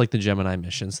just like the Gemini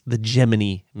missions, the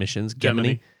Gemini missions.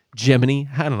 Gemini.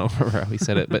 I don't know how he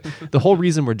said it, but the whole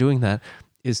reason we're doing that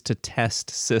is to test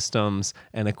systems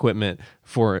and equipment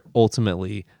for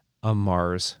ultimately a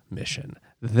Mars mission.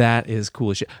 That is cool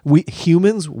as shit. We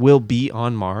humans will be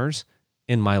on Mars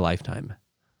in my lifetime.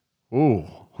 Ooh.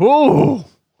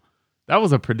 That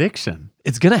was a prediction.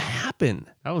 It's gonna happen.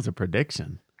 That was a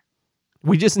prediction.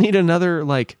 We just need another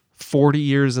 40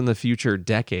 years in the future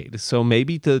decade. So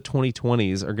maybe the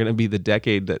 2020s are gonna be the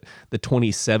decade that the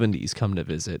 2070s come to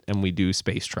visit and we do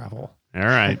space travel. All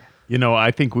right. I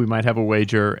think we might have a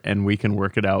wager and we can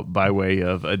work it out by way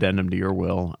of addendum to your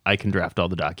will. I can draft all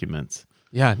the documents.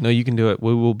 Yeah, no, you can do it.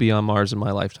 We will be on Mars in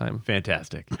my lifetime.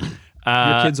 Fantastic.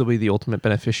 Your kids will be the ultimate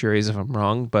beneficiaries if I'm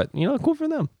wrong, but cool for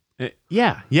them.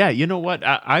 Yeah. You know what?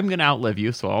 I'm going to outlive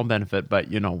you, so I'll benefit. But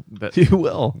but You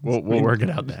will. we'll work it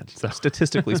out then. So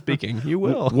Statistically speaking, you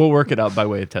will. we'll work it out by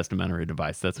way of testamentary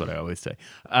device. That's what I always say.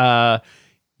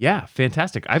 Yeah,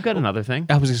 fantastic. I've got another thing.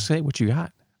 I was going to say, what you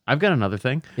got? I've got another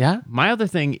thing. Yeah? My other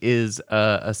thing is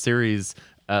a series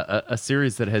that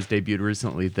has debuted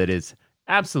recently that is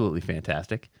absolutely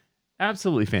fantastic.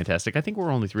 Absolutely fantastic. I think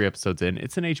we're only 3 episodes in.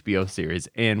 It's an HBO series,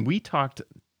 and we talked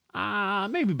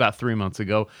maybe about 3 months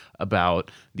ago about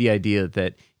the idea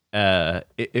that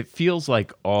it feels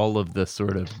like all of the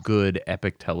sort of good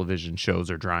epic television shows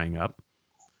are drying up.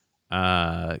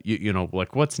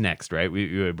 Like what's next, right?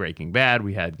 We had Breaking Bad,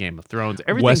 we had Game of Thrones.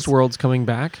 Westworld's coming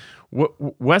back.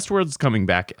 Westworld's coming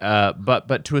back,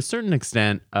 but to a certain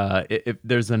extent, if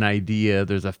there's an idea,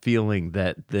 there's a feeling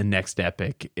that the next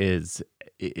epic is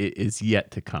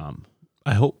yet to come.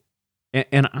 I hope.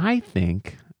 And I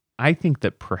think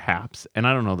that perhaps, and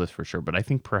I don't know this for sure, but I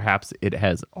think perhaps it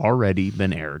has already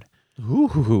been aired.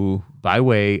 Ooh. By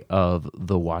way of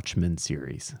the Watchmen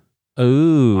series.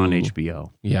 Ooh. On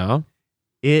HBO. Yeah.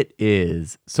 It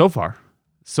is so far,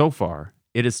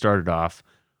 it has started off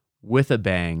with a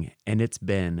bang, and it's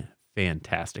been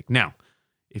fantastic. Now,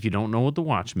 if you don't know what the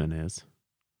Watchmen is,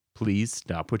 please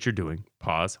stop what you're doing.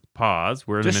 Pause.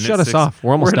 We're in Just a minute shut us 6. off.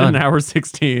 We're almost done. At an hour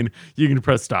 16. You can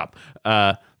press stop.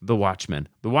 The Watchmen.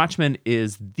 The Watchmen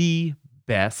is the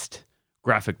best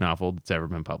graphic novel that's ever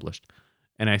been published.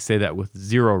 And I say that with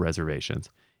 0 reservations.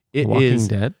 It is Walking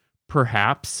Dead?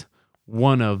 Perhaps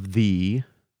one of the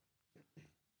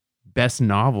best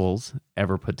novels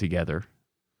ever put together.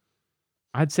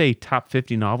 I'd say top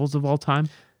 50 novels of all time.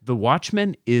 The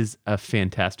Watchmen is a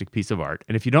fantastic piece of art.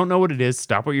 And if you don't know what it is,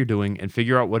 stop what you're doing and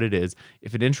figure out what it is.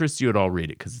 If it interests you at all,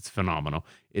 read it because it's phenomenal.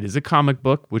 It is a comic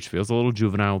book, which feels a little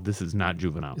juvenile. This is not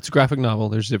juvenile. It's a graphic novel.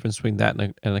 There's a difference between that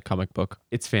and a comic book.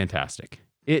 It's fantastic.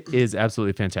 It is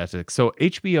absolutely fantastic. So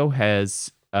HBO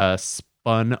has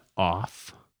spun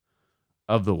off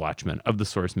of the Watchmen, of the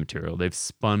source material. They've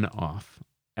spun off,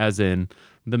 as in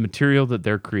the material that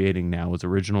they're creating now is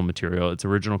original material. It's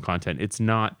original content. It's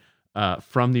not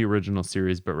from the original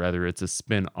series, but rather it's a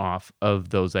spin-off of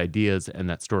those ideas and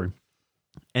that story.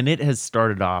 And it has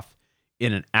started off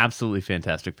in an absolutely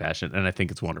fantastic fashion, and I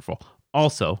think it's wonderful.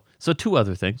 Also, so 2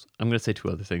 other things. I'm going to say 2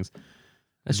 other things.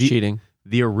 That's cheating.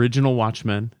 The original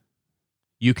Watchmen,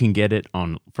 you can get it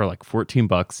for like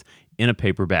 $14 in a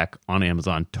paperback on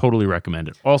Amazon. Totally recommend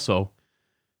it. Also,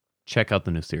 check out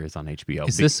the new series on HBO.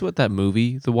 Is this what that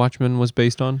movie, The Watchmen, was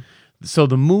based on? So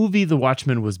the movie The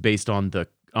Watchmen was based on the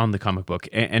comic book,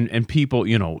 and people,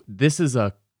 this is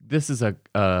a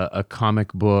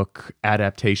comic book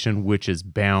adaptation which is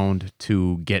bound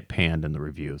to get panned in the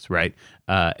reviews, right?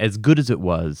 As good as it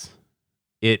was,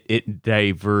 it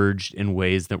diverged in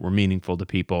ways that were meaningful to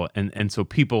people, and so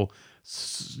people,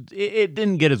 it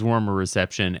didn't get as warm a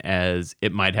reception as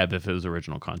it might have if it was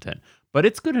original content. But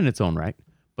it's good in its own right.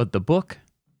 But the book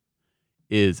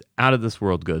is out of this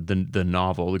world good. The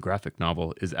novel, the graphic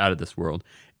novel, is out of this world.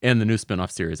 And the new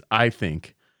spinoff series, I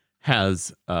think,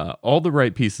 has all the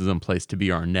right pieces in place to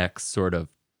be our next sort of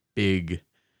big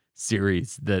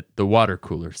series, the water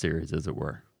cooler series, as it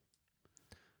were.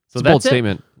 So it's a bold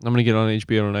statement. I'm going to get on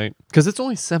HBO tonight because it's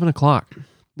only 7:00.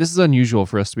 This is unusual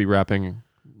for us to be wrapping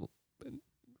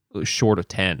short of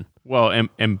 10. Well,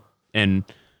 and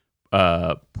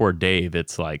poor Dave,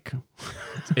 it's like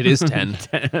it is 10.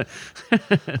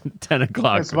 10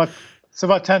 o'clock. It's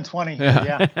about 10:20.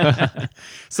 Yeah.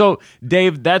 So,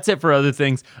 Dave, that's it for other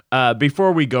things.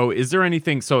 Before we go, is there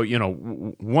anything? So,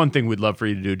 one thing we'd love for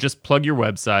you to do, just plug your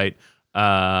website,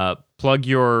 plug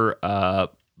your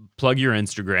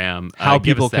Instagram, how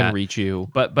people can reach you.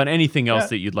 But anything else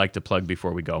that you'd like to plug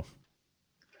before we go?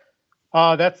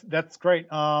 That's great.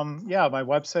 My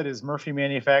website is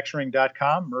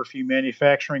murphymanufacturing.com. Murphy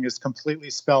Manufacturing is completely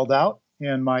spelled out.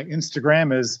 And my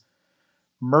Instagram is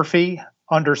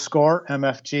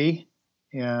Murphy_MFG.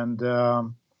 And,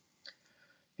 from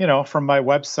my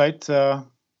website,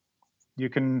 you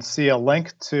can see a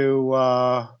link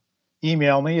to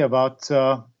email me about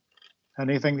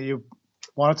anything that you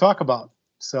want to talk about.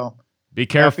 So be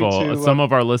careful. Some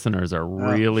of our listeners are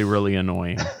really, really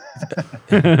annoying.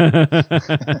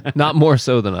 Not more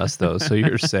so than us, though, so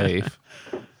you're safe.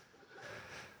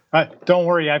 Don't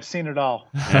worry. I've seen it all.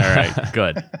 All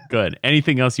right. Good.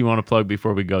 Anything else you want to plug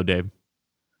before we go, Dave?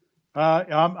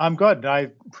 I'm good.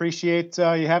 I appreciate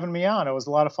you having me on. It was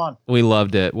a lot of fun. We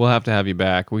loved it. We'll have to have you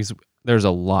back. There's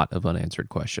a lot of unanswered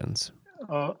questions.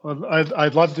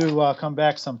 I'd love to come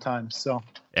back sometime. So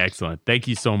excellent. Thank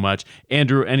you so much,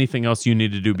 Andrew. Anything else you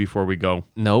need to do before we go?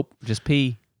 Nope. Just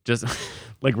pee. Just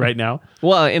Like right now?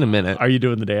 Well, in a minute. Are you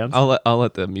doing the dance? I'll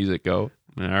let the music go.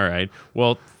 All right.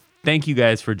 Well, thank you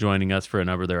guys for joining us for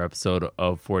another episode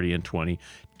of 40 and 20.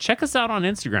 Check us out on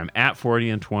Instagram at 40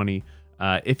 and 20.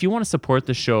 If you want to support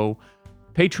the show,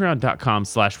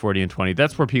 patreon.com/40 and 20.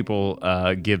 That's where people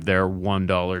give their $1,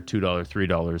 $2,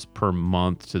 $3 per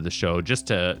month to the show just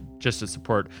to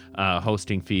support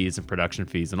hosting fees and production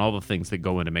fees and all the things that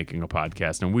go into making a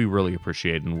podcast. And we really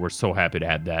appreciate it. And we're so happy to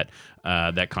add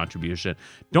that contribution.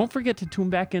 Don't forget to tune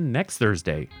back in next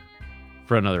Thursday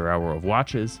for another hour of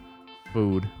watches,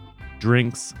 food,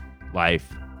 drinks,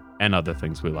 life, and other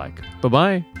things we like.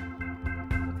 Bye-bye.